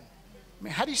with that? I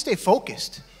mean, how do you stay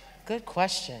focused? Good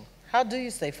question. How do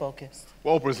you stay focused?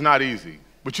 Well, Oprah, it's not easy.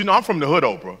 But you know, I'm from the hood,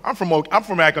 Oprah. I'm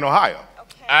from Akron, Ohio.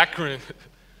 Okay. Akron,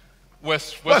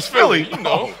 West Philly. You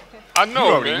know. I know,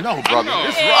 you already man. know, brother. I know.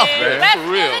 It's rough, man. West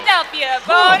For real. Philadelphia,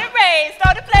 born and raised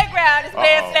on the playground is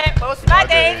where I spent most of my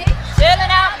days. Chilling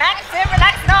out, maxing,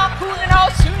 relaxing on, cooling on,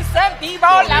 shooting some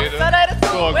b-ball outside of the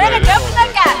school. Where the couple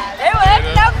of guys, they were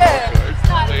acting out good.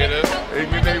 In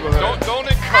your neighborhood. Don't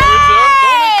encourage her.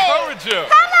 Don't encourage her.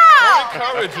 Come on. Don't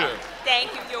encourage her.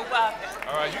 Thank you, you're welcome.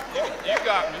 All right, you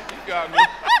got me. You got me.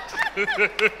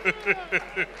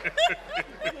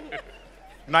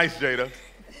 Nice, Jada.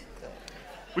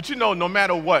 But you know, no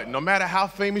matter what, no matter how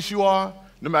famous you are,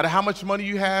 no matter how much money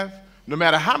you have, no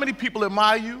matter how many people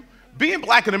admire you, being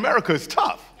black in America is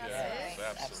tough.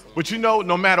 Yes, but you know,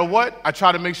 no matter what, I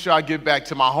try to make sure I give back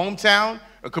to my hometown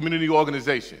and community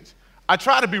organizations. I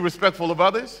try to be respectful of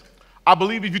others. I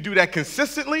believe if you do that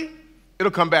consistently,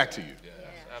 it'll come back to you. Yes,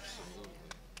 absolutely.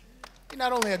 You're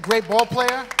not only a great ball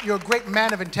player, you're a great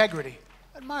man of integrity.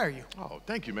 I admire you. Oh,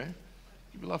 thank you, man.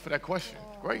 Give me love for that question.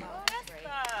 Great.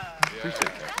 Appreciate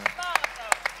that.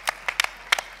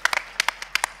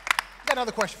 Got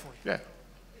another question for you. Yeah.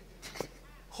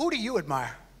 Who do you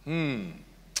admire?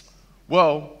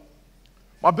 Well,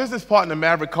 my business partner,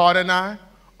 Maverick Carter, and I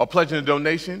are pledging a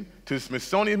donation to the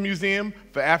Smithsonian Museum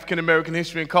for African American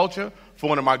History and Culture for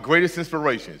one of my greatest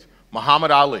inspirations,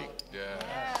 Muhammad Ali.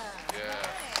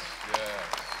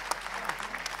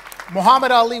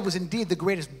 Muhammad Ali was indeed the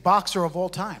greatest boxer of all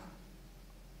time.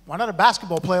 Why not a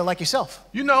basketball player like yourself?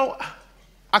 You know,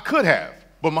 I could have,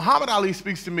 but Muhammad Ali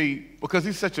speaks to me because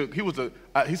he's such a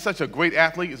great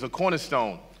athlete. He's a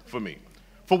cornerstone for me,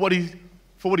 for what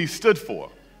he stood for,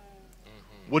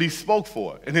 what he spoke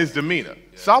for, and his demeanor.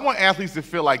 So I want athletes to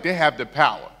feel like they have the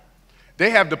power. They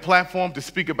have the platform to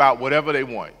speak about whatever they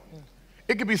want.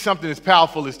 It could be something as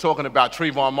powerful as talking about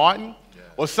Trayvon Martin,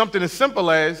 or something as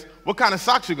simple as what kind of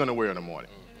socks you're going to wear in the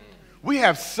morning. We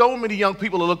have so many young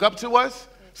people to look up to us,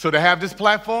 so to have this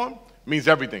platform means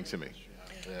everything to me.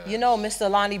 You know Mr.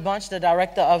 Lonnie Bunch, the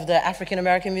director of the African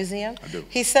American Museum? I do.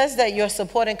 He says that your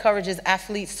support encourages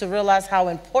athletes to realize how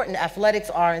important athletics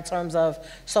are in terms of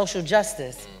social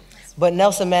justice. But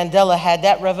Nelson Mandela had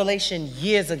that revelation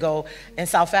years ago in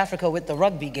South Africa with the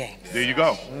rugby games. There you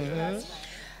go.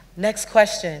 Next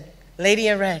question, lady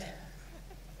in red.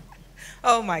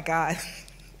 Oh my God.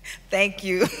 Thank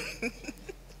you.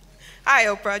 Hi,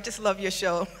 Oprah. I just love your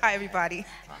show. Hi, everybody.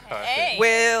 Hey.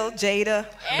 Will, Jada,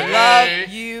 Hey. love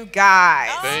you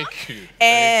guys. Thank you.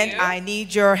 And I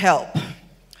need your help.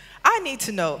 I need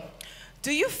to know,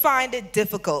 do you find it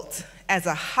difficult as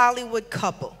a Hollywood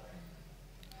couple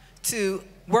to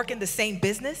work in the same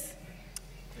business?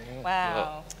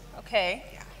 Wow. Okay.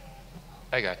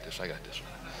 I got this.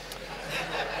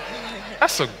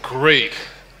 That's a great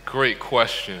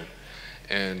question.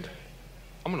 And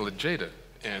I'm going to let Jada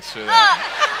answer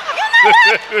that.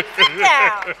 Sit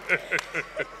down.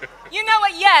 You know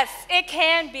what? Yes, it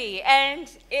can be. And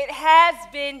it has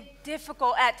been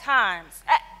difficult at times.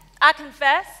 I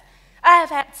confess, I have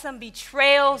had some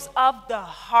betrayals of the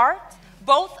heart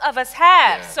Both of us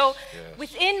have. Yes, So yes.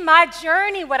 within my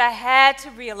journey, what I had to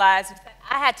realize was that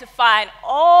I had to find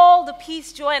all the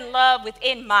peace, joy, and love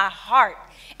within my heart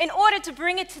in order to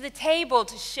bring it to the table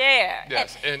to share.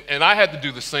 Yes, and I had to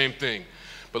do the same thing.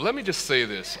 But let me just say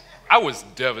this. I was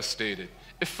devastated.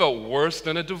 It felt worse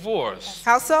than a divorce.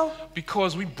 How so?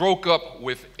 Because we broke up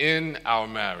within our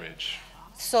marriage.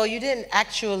 So you didn't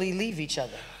actually leave each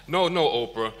other? No,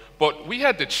 Oprah. But we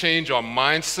had to change our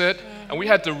mindset, and we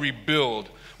had to rebuild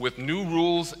with new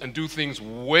rules and do things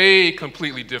way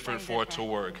completely different for it to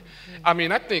work. I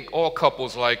mean, I think all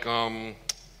couples like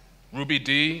Ruby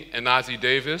Dee and Ozzie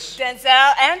Davis,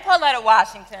 Denzel and Pauletta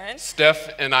Washington, Steph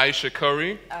and Aisha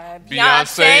Curry,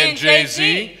 Beyonce and Jay-Z.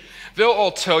 Jay-Z, they'll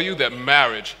all tell you that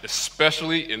marriage,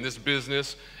 especially in this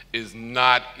business, is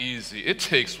not easy. It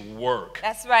takes work.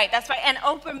 That's right, that's right. And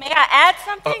Oprah, may I add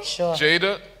something? Sure.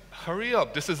 Jada, hurry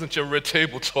up. This isn't your Red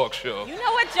Table Talk show. You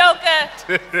know what,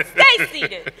 Joker? Stay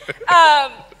seated.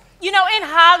 You know, in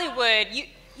Hollywood,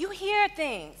 you hear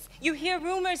things. You hear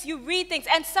rumors, you read things,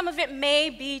 and some of it may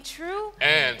be true.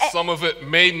 And some of it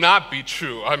may not be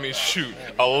true. I mean, shoot,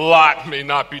 a lot may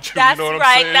not be true. That's you know what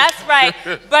right, I'm saying? that's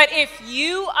right. But if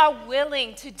you are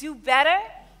willing to do better,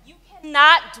 you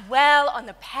cannot dwell on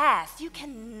the past. You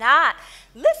cannot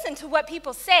listen to what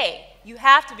people say. You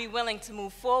have to be willing to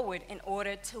move forward in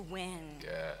order to win.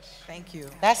 Yes. Thank you.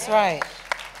 That's right.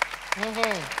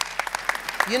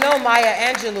 You know,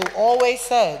 Maya Angelou always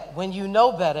said, when you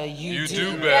know better, you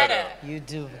do better. You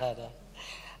do better.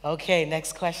 Okay,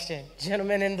 next question.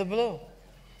 Gentleman in the blue.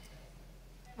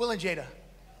 Will and Jada,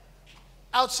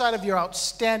 outside of your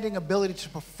outstanding ability to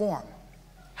perform,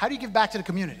 how do you give back to the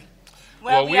community?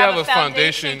 Well, we have a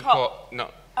foundation called...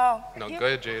 No, go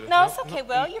ahead, Jada. No, it's okay,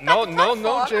 Will. You No, got the no,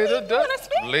 platform. Jada. You wanna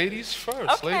speak? Ladies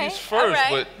first. Okay, Ladies all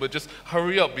first. right. But just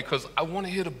hurry up because I want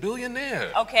to hit a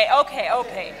billionaire. Okay.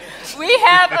 We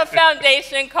have a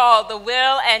foundation called the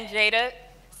Will and Jada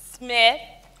Smith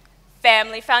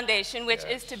Family Foundation, which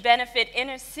is to benefit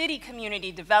inner city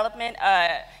community development,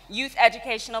 youth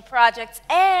educational projects,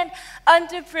 and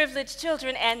underprivileged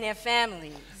children and their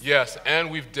families. Yes, and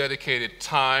we've dedicated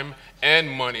time and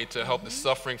money to help the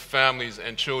suffering families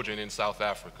and children in South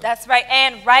Africa. That's right,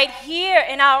 and right here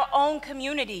in our own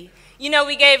community. You know,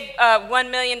 we gave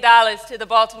 $1 million to the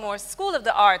Baltimore School of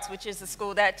the Arts, which is the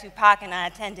school that Tupac and I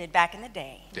attended back in the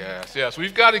day. Yes,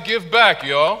 we've got to give back,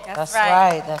 y'all. That's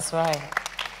right.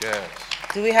 Yes.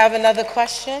 Do we have another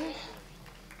question?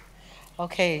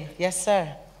 Okay, yes,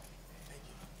 sir.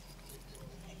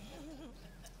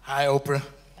 Hi, Oprah.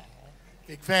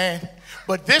 Big fan.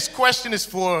 But this question is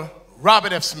for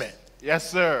Robert F. Smith. Yes,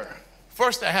 sir.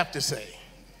 First, I have to say,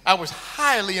 I was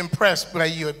highly impressed by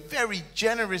your very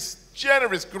generous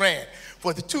grant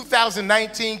for the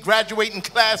 2019 graduating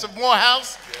class of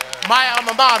Morehouse, my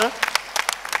alma mater.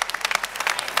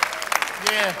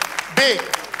 Yeah, big.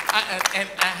 And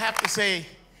I have to say,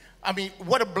 I mean,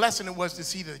 what a blessing it was to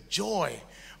see the joy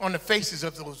on the faces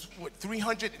of those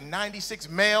 396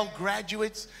 male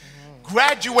graduates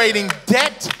graduating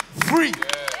debt-free.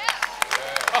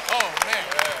 Oh, man.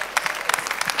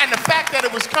 And the fact that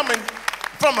it was coming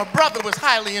from a brother was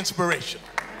highly inspirational.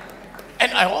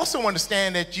 And I also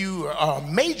understand that you are a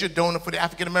major donor for the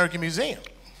African American Museum.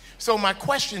 So my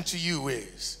question to you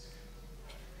is,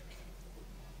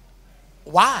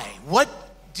 why? What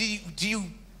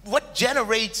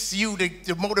generates you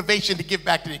the motivation to give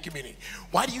back to the community?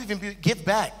 Why do you even give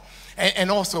back?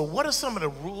 And also, what are some of the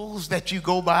rules that you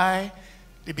go by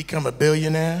to become a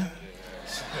billionaire?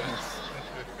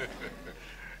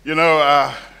 You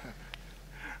know,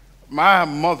 my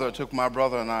mother took my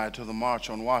brother and I to the March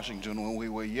on Washington when we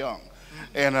were young.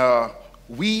 And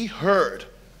we heard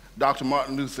Dr.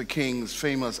 Martin Luther King's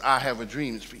famous I Have a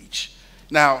Dream speech.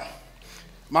 Now,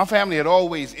 my family had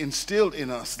always instilled in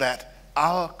us that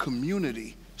our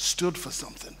community stood for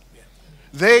something.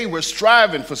 They were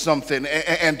striving for something,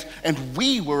 and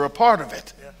we were a part of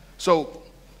it. So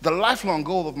the lifelong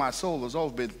goal of my soul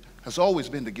has always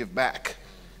been to give back.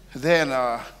 Then,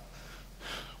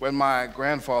 when my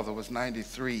grandfather was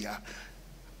 93,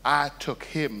 I took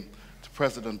him to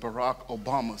President Barack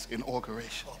Obama's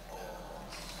inauguration.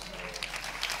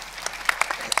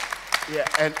 Yeah,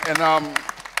 and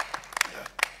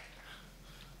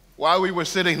while we were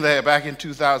sitting there back in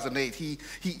 2008,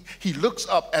 he looks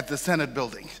up at the Senate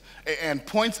building and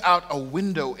points out a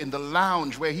window in the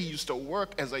lounge where he used to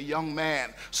work as a young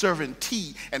man, serving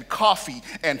tea and coffee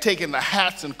and taking the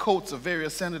hats and coats of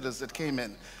various senators that came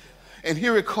in. And he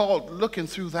recalled looking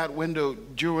through that window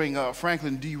during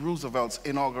Franklin D. Roosevelt's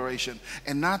inauguration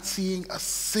and not seeing a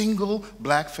single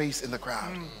black face in the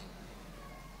crowd.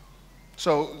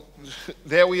 So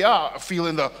there we are,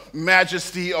 feeling the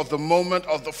majesty of the moment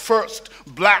of the first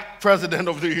black president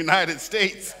of the United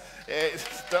States. Yeah.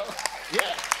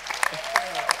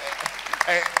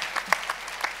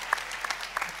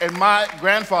 And my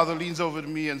grandfather leans over to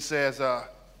me and says,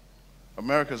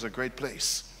 America's a great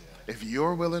place. If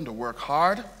you're willing to work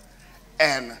hard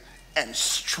and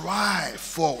strive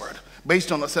forward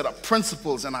based on a set of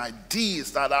principles and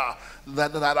ideas that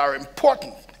are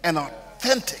important and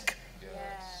authentic.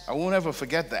 I won't ever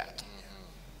forget that.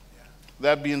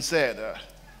 That being said,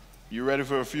 you ready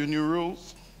for a few new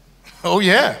rules? Oh,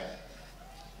 yeah.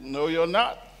 No, you're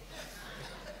not.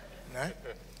 Right.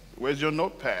 Where's your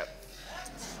notepad?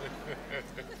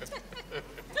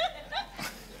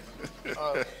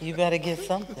 You better get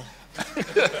something.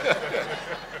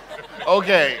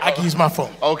 Okay. I can use my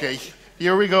phone. Okay,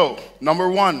 here we go. Number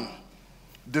 1,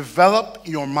 develop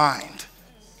your mind.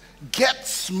 Get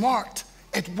smart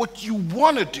at what you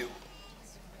want to do.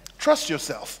 Trust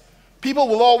yourself. People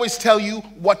will always tell you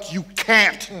what you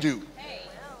can't do.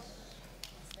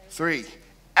 3,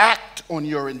 act on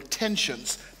your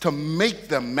intentions to make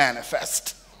them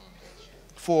manifest.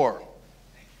 4,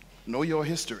 know your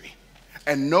history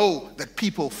and know that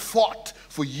people fought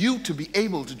for you to be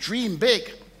able to dream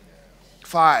big.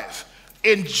 5,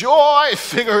 enjoy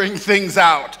figuring things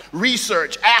out.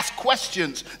 Research, ask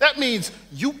questions. That means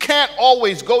you can't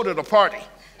always go to the party.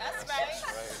 That's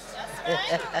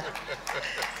right.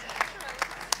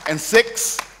 And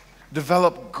 6,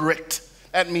 develop grit.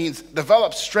 That means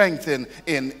develop strength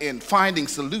in finding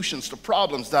solutions to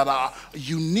problems that are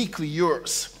uniquely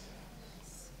yours.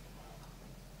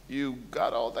 You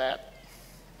got all that?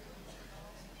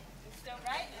 Still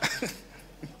right?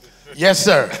 Yes,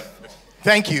 sir.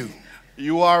 Thank you.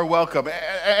 You are welcome.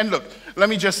 And look, let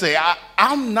me just say,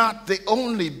 I'm not the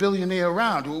only billionaire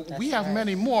around. We have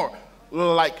many more,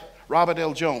 like Robert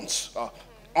L. Jones,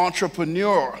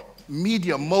 entrepreneur,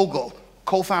 media mogul,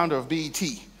 co-founder of BET,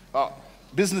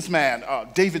 businessman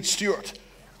David Stewart,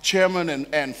 chairman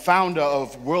and founder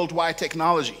of Worldwide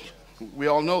Technology. We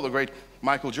all know the great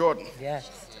Michael Jordan. Yes.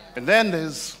 And then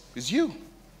there's you.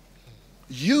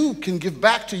 You can give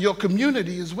back to your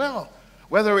community as well,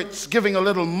 whether it's giving a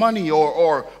little money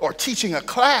or teaching a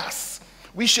class.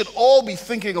 We should all be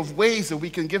thinking of ways that we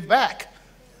can give back.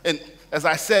 And as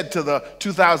I said to the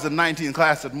 2019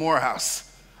 class at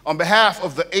Morehouse, on behalf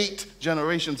of the 8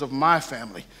 generations of my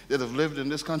family that have lived in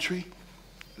this country,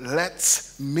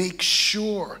 let's make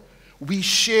sure we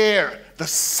share the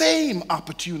same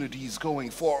opportunities going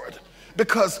forward,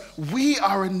 because we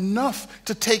are enough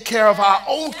to take care of our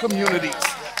own communities.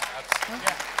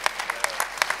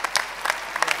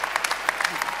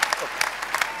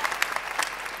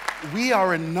 We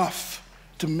are enough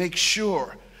to make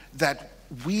sure that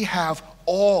we have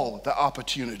all the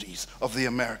opportunities of the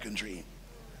American dream.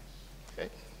 Okay?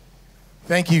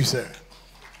 Thank you, sir.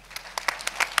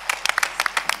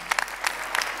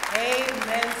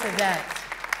 Amen to that.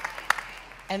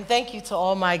 And thank you to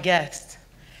all my guests.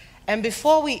 And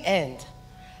before we end,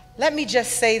 let me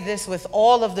just say this with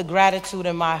all of the gratitude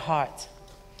in my heart.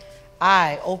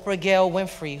 I, Oprah Gail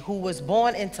Winfrey, who was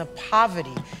born into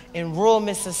poverty in rural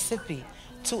Mississippi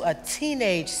to a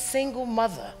teenage single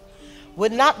mother,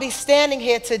 would not be standing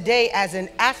here today as an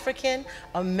African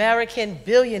American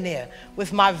billionaire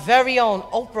with my very own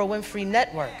Oprah Winfrey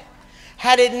Network,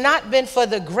 had it not been for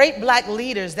the great black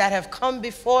leaders that have come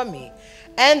before me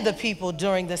and the people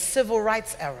during the civil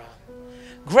rights era.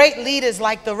 Great leaders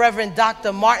like the Reverend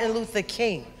Dr. Martin Luther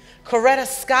King, Coretta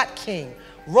Scott King,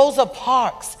 Rosa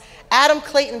Parks, Adam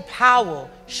Clayton Powell,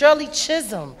 Shirley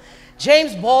Chisholm,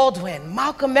 James Baldwin,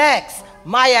 Malcolm X,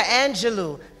 Maya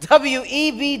Angelou,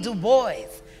 W.E.B. Du Bois,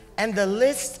 and the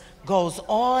list goes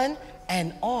on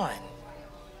and on.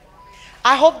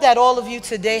 I hope that all of you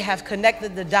today have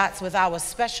connected the dots with our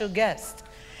special guest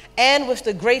and with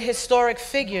the great historic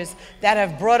figures that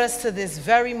have brought us to this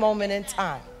very moment in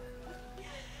time.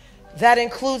 That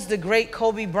includes the great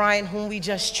Kobe Bryant, whom we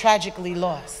just tragically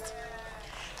lost.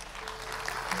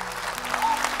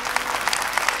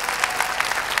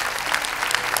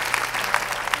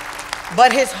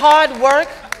 But his hard work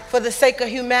for the sake of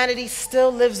humanity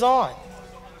still lives on.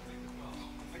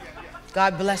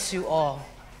 God bless you all.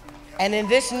 And in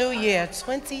this new year,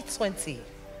 2020,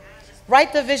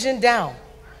 write the vision down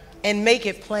and make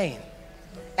it plain.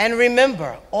 And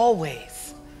remember,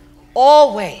 always,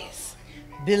 always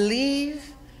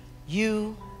believe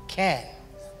you can.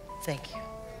 Thank you.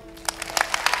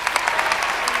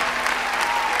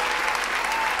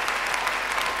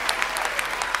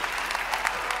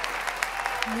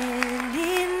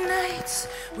 Many nights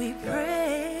we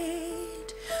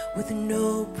prayed with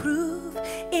no proof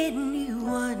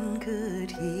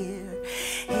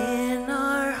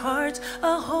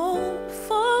a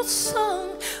hopeful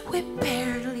song we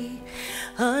barely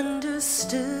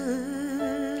understood.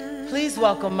 Please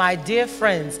welcome my dear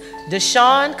friends,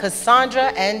 Deshawn,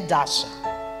 Cassandra, and Dasha.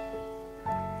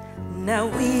 Now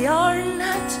we are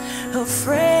not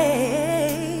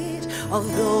afraid,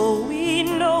 although we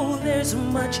know there's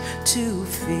much to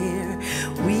fear.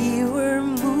 We were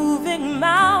moving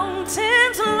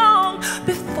mountains long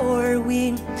before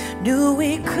we knew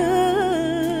we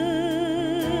could.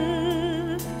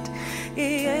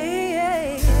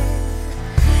 Yeah.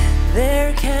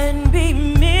 There can be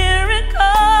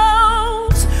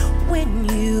miracles when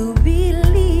you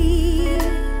believe,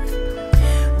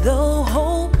 though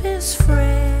hope is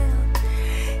frail,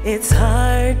 it's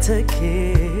hard to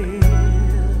kill.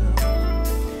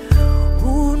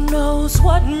 Who knows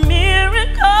what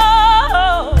miracles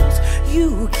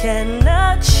you can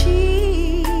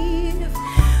achieve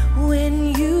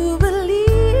when you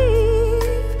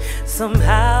believe,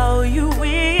 somehow you will.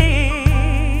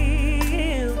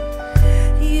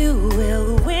 You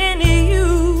will when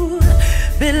you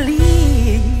believe.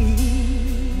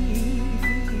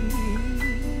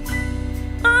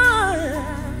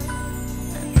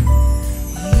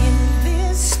 In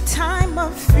this time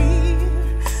of fear,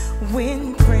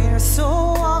 when prayer so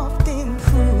often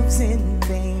proves in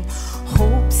vain,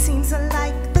 hope seems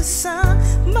like the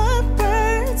summer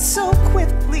bird so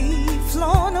quickly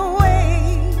flown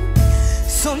away.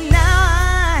 So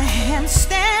now I am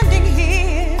standing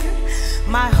here,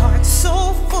 my heart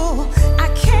so full I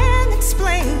can't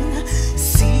explain,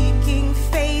 seeking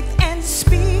faith and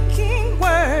speaking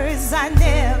words I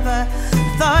never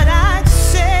thought I'd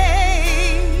say.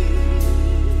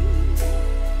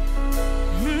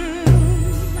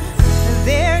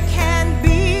 There can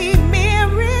be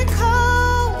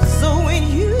miracles when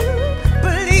you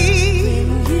believe.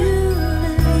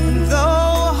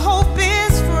 Though hope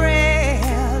is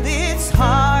frail, it's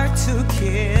hard to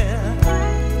kill.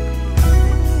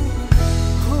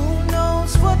 Who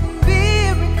knows what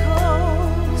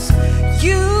miracles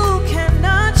you can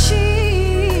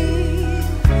achieve?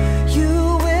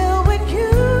 You will when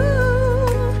you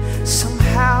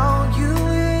somehow you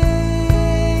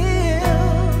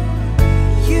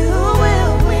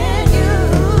will when you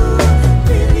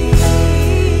believe.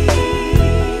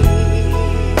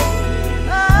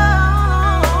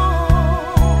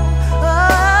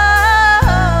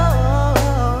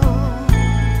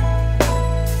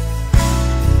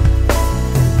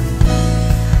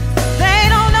 They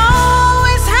don't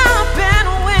always happen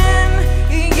when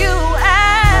you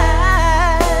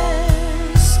ask,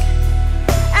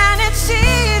 and it's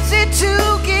easy to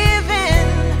give in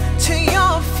to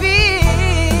your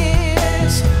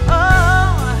fears.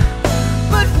 Oh,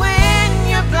 but when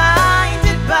you're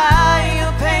blinded by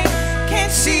your pain,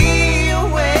 can't see your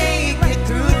way, get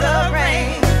through the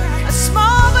rain, a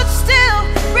small but still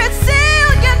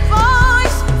resilient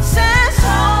voice says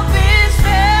hope is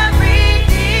very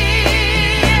dear.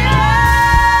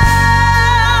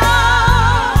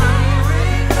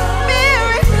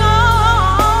 Miracles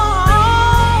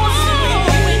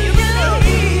when you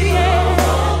believe.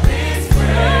 Hope is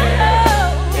frail,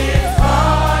 it's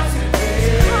hard to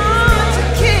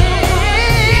kill. Who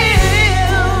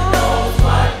knows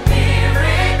what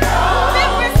miracles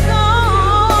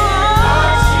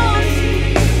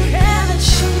can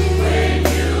achieve when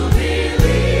you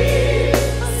believe.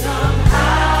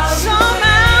 Somehow.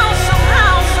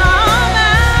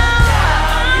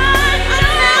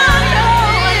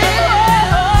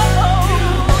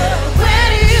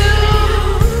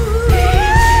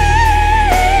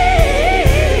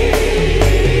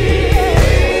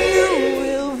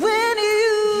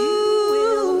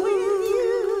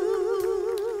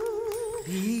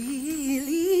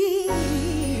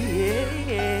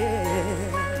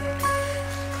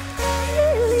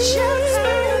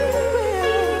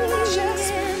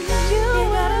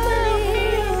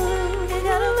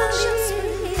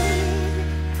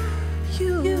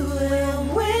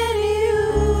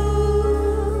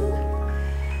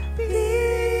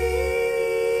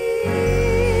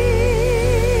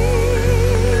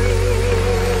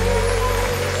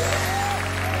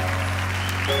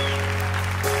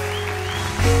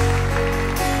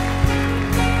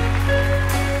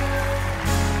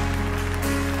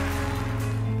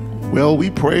 Well, we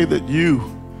pray that you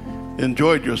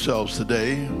enjoyed yourselves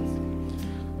today.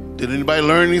 Did anybody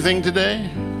learn anything today?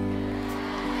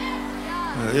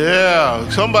 Yeah,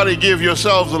 somebody give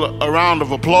yourselves a round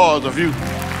of applause if you're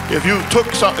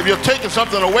taking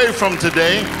something away from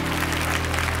today.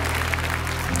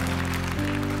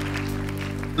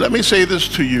 Let me say this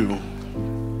to you.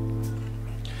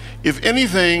 If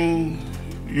anything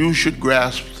you should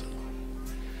grasp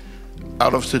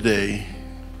out of today,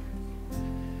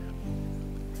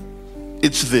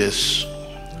 it's this.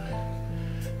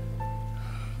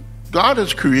 God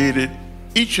has created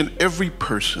each and every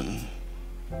person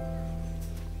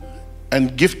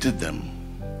and gifted them.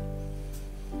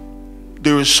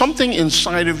 There is something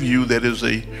inside of you that is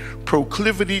a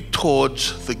proclivity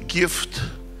towards the gift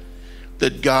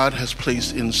that God has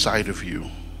placed inside of you.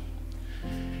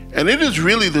 And it is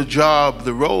really the job,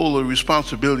 the role, or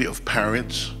responsibility of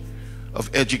parents, of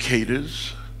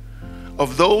educators,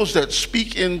 of those that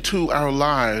speak into our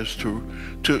lives to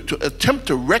attempt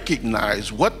to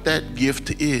recognize what that gift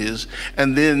is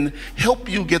and then help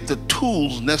you get the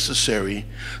tools necessary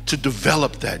to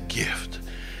develop that gift.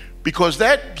 Because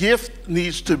that gift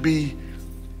needs to be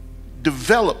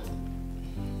developed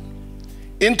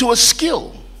into a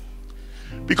skill.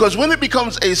 Because when it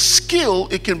becomes a skill,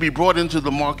 it can be brought into the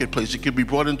marketplace, it can be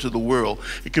brought into the world,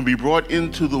 it can be brought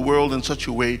into the world in such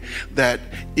a way that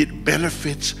it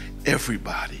benefits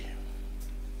everybody.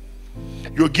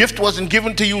 Your gift wasn't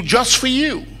given to you just for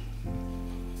you.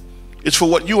 It's for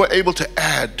what you are able to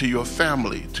add to your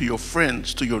family, to your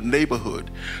friends, to your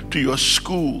neighborhood, to your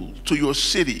school, to your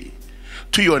city,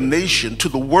 to your nation, to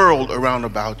the world around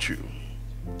about you.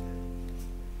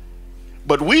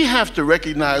 But we have to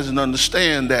recognize and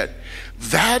understand that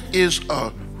that is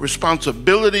a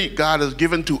responsibility God has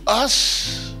given to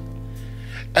us,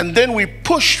 and then we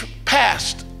push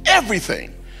past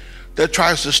everything that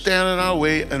tries to stand in our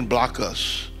way and block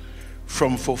us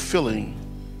from fulfilling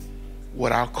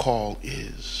what our call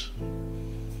is.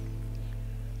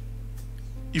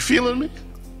 You feeling me?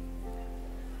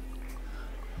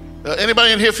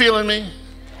 Anybody in here feeling me?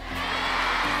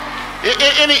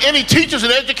 Any teachers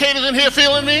and educators in here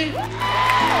feeling me?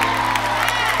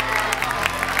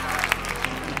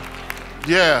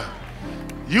 Yeah,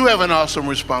 you have an awesome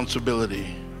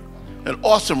responsibility, an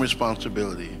awesome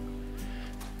responsibility.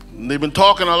 And they've been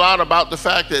talking a lot about the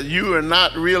fact that you are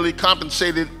not really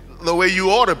compensated the way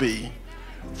you ought to be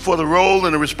for the role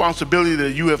and the responsibility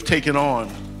that you have taken on.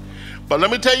 But let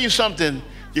me tell you something,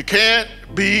 you can't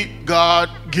be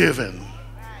God-given.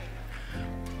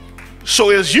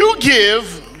 So as you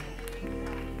give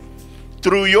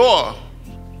through your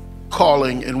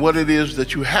calling and what it is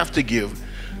that you have to give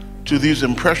to these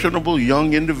impressionable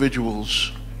young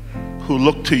individuals who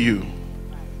look to you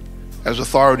as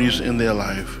authorities in their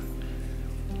life,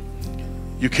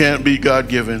 you can't be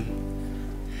God-given.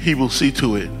 He will see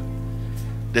to it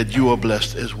that you are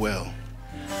blessed as well.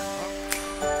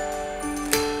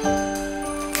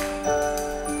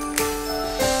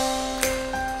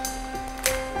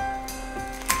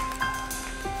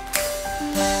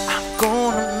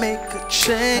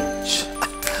 Change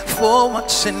for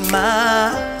what's in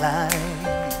my life.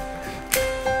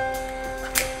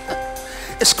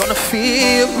 It's gonna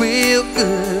feel real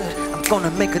good. I'm gonna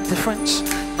make a difference,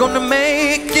 gonna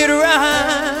make it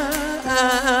right.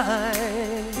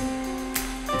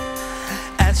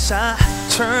 As I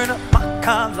turn up my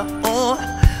collar on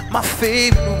my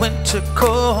favorite winter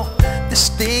coat, this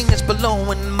thing is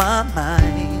blowing my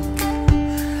mind.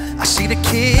 I see the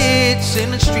kids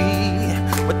in the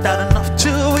street without enough to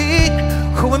eat.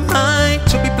 Who am I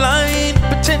to be blind,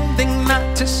 pretending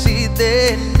not to see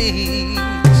their needs?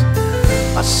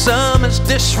 My summer's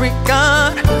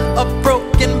disregard, a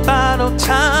broken bottle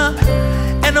top,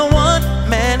 and a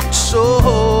one-man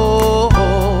show.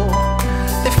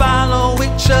 They follow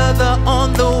each other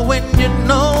on the wind, you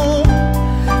know,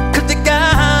 'cause they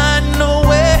got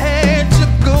nowhere to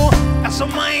go. That's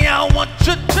why I want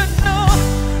you to know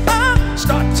I'm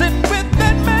starting with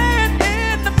that man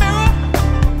in the mirror.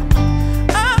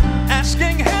 I'm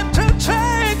asking him to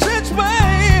change his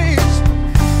ways,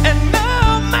 and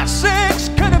no message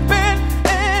could have been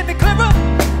any clearer.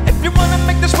 If you want to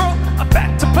make this world a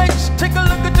better place, take a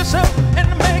look at yourself and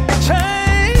make a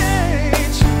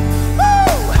change.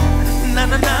 Woo! Na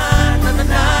na na na na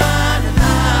na na.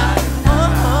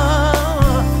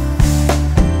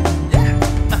 Yeah.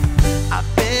 I've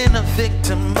been a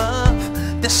victim of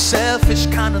this selfish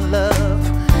kind of love.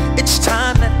 It's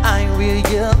time that I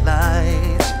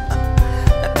realize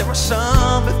that there are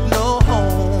some with no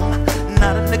home,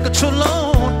 not a nickel to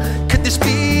loan. Could this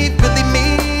be really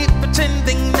me,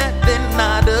 pretending that they're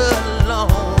not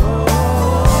alone?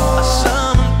 Or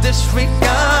some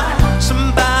disregard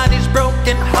somebody's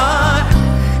broken heart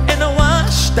and a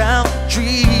washed out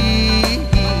dream.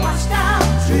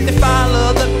 They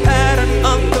follow the pattern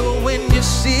of the wind, you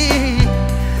see,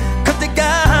 'cause they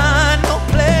got no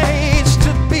place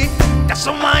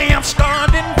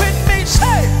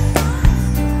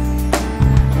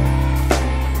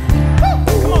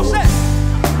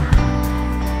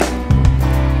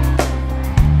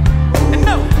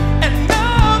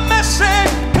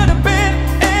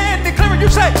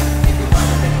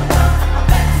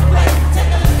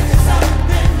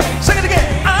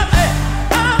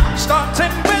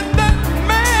starting with the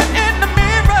man in the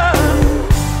mirror.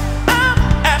 I'm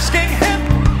asking him.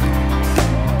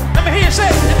 Let me hear you say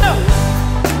it. No.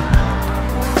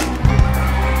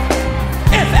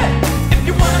 If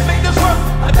you want to make this world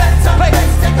a better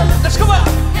place, take a look. Let's go up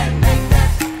and make that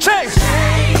change.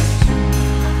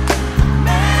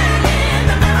 Man in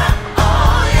the mirror.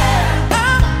 Oh yeah.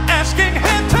 I'm asking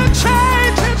him to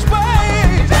change his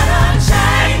ways. Better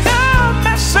change. And the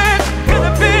message could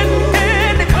have been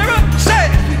any clearer. Say,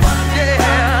 yeah,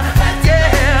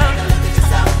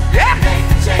 yeah.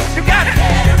 You got it.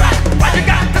 Why you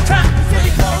got the time? You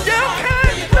can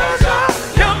close up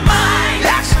your mind.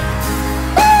 Yes.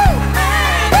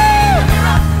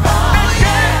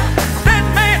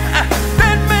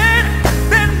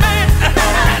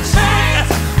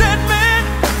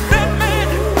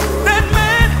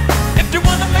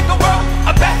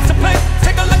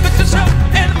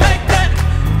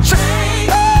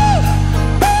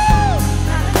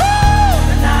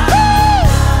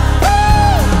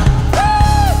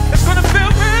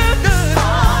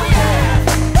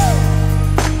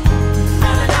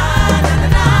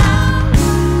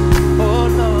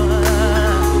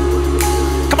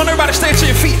 Stay to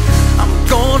your feet. I'm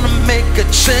gonna make a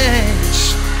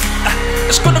change.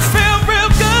 It's gonna feel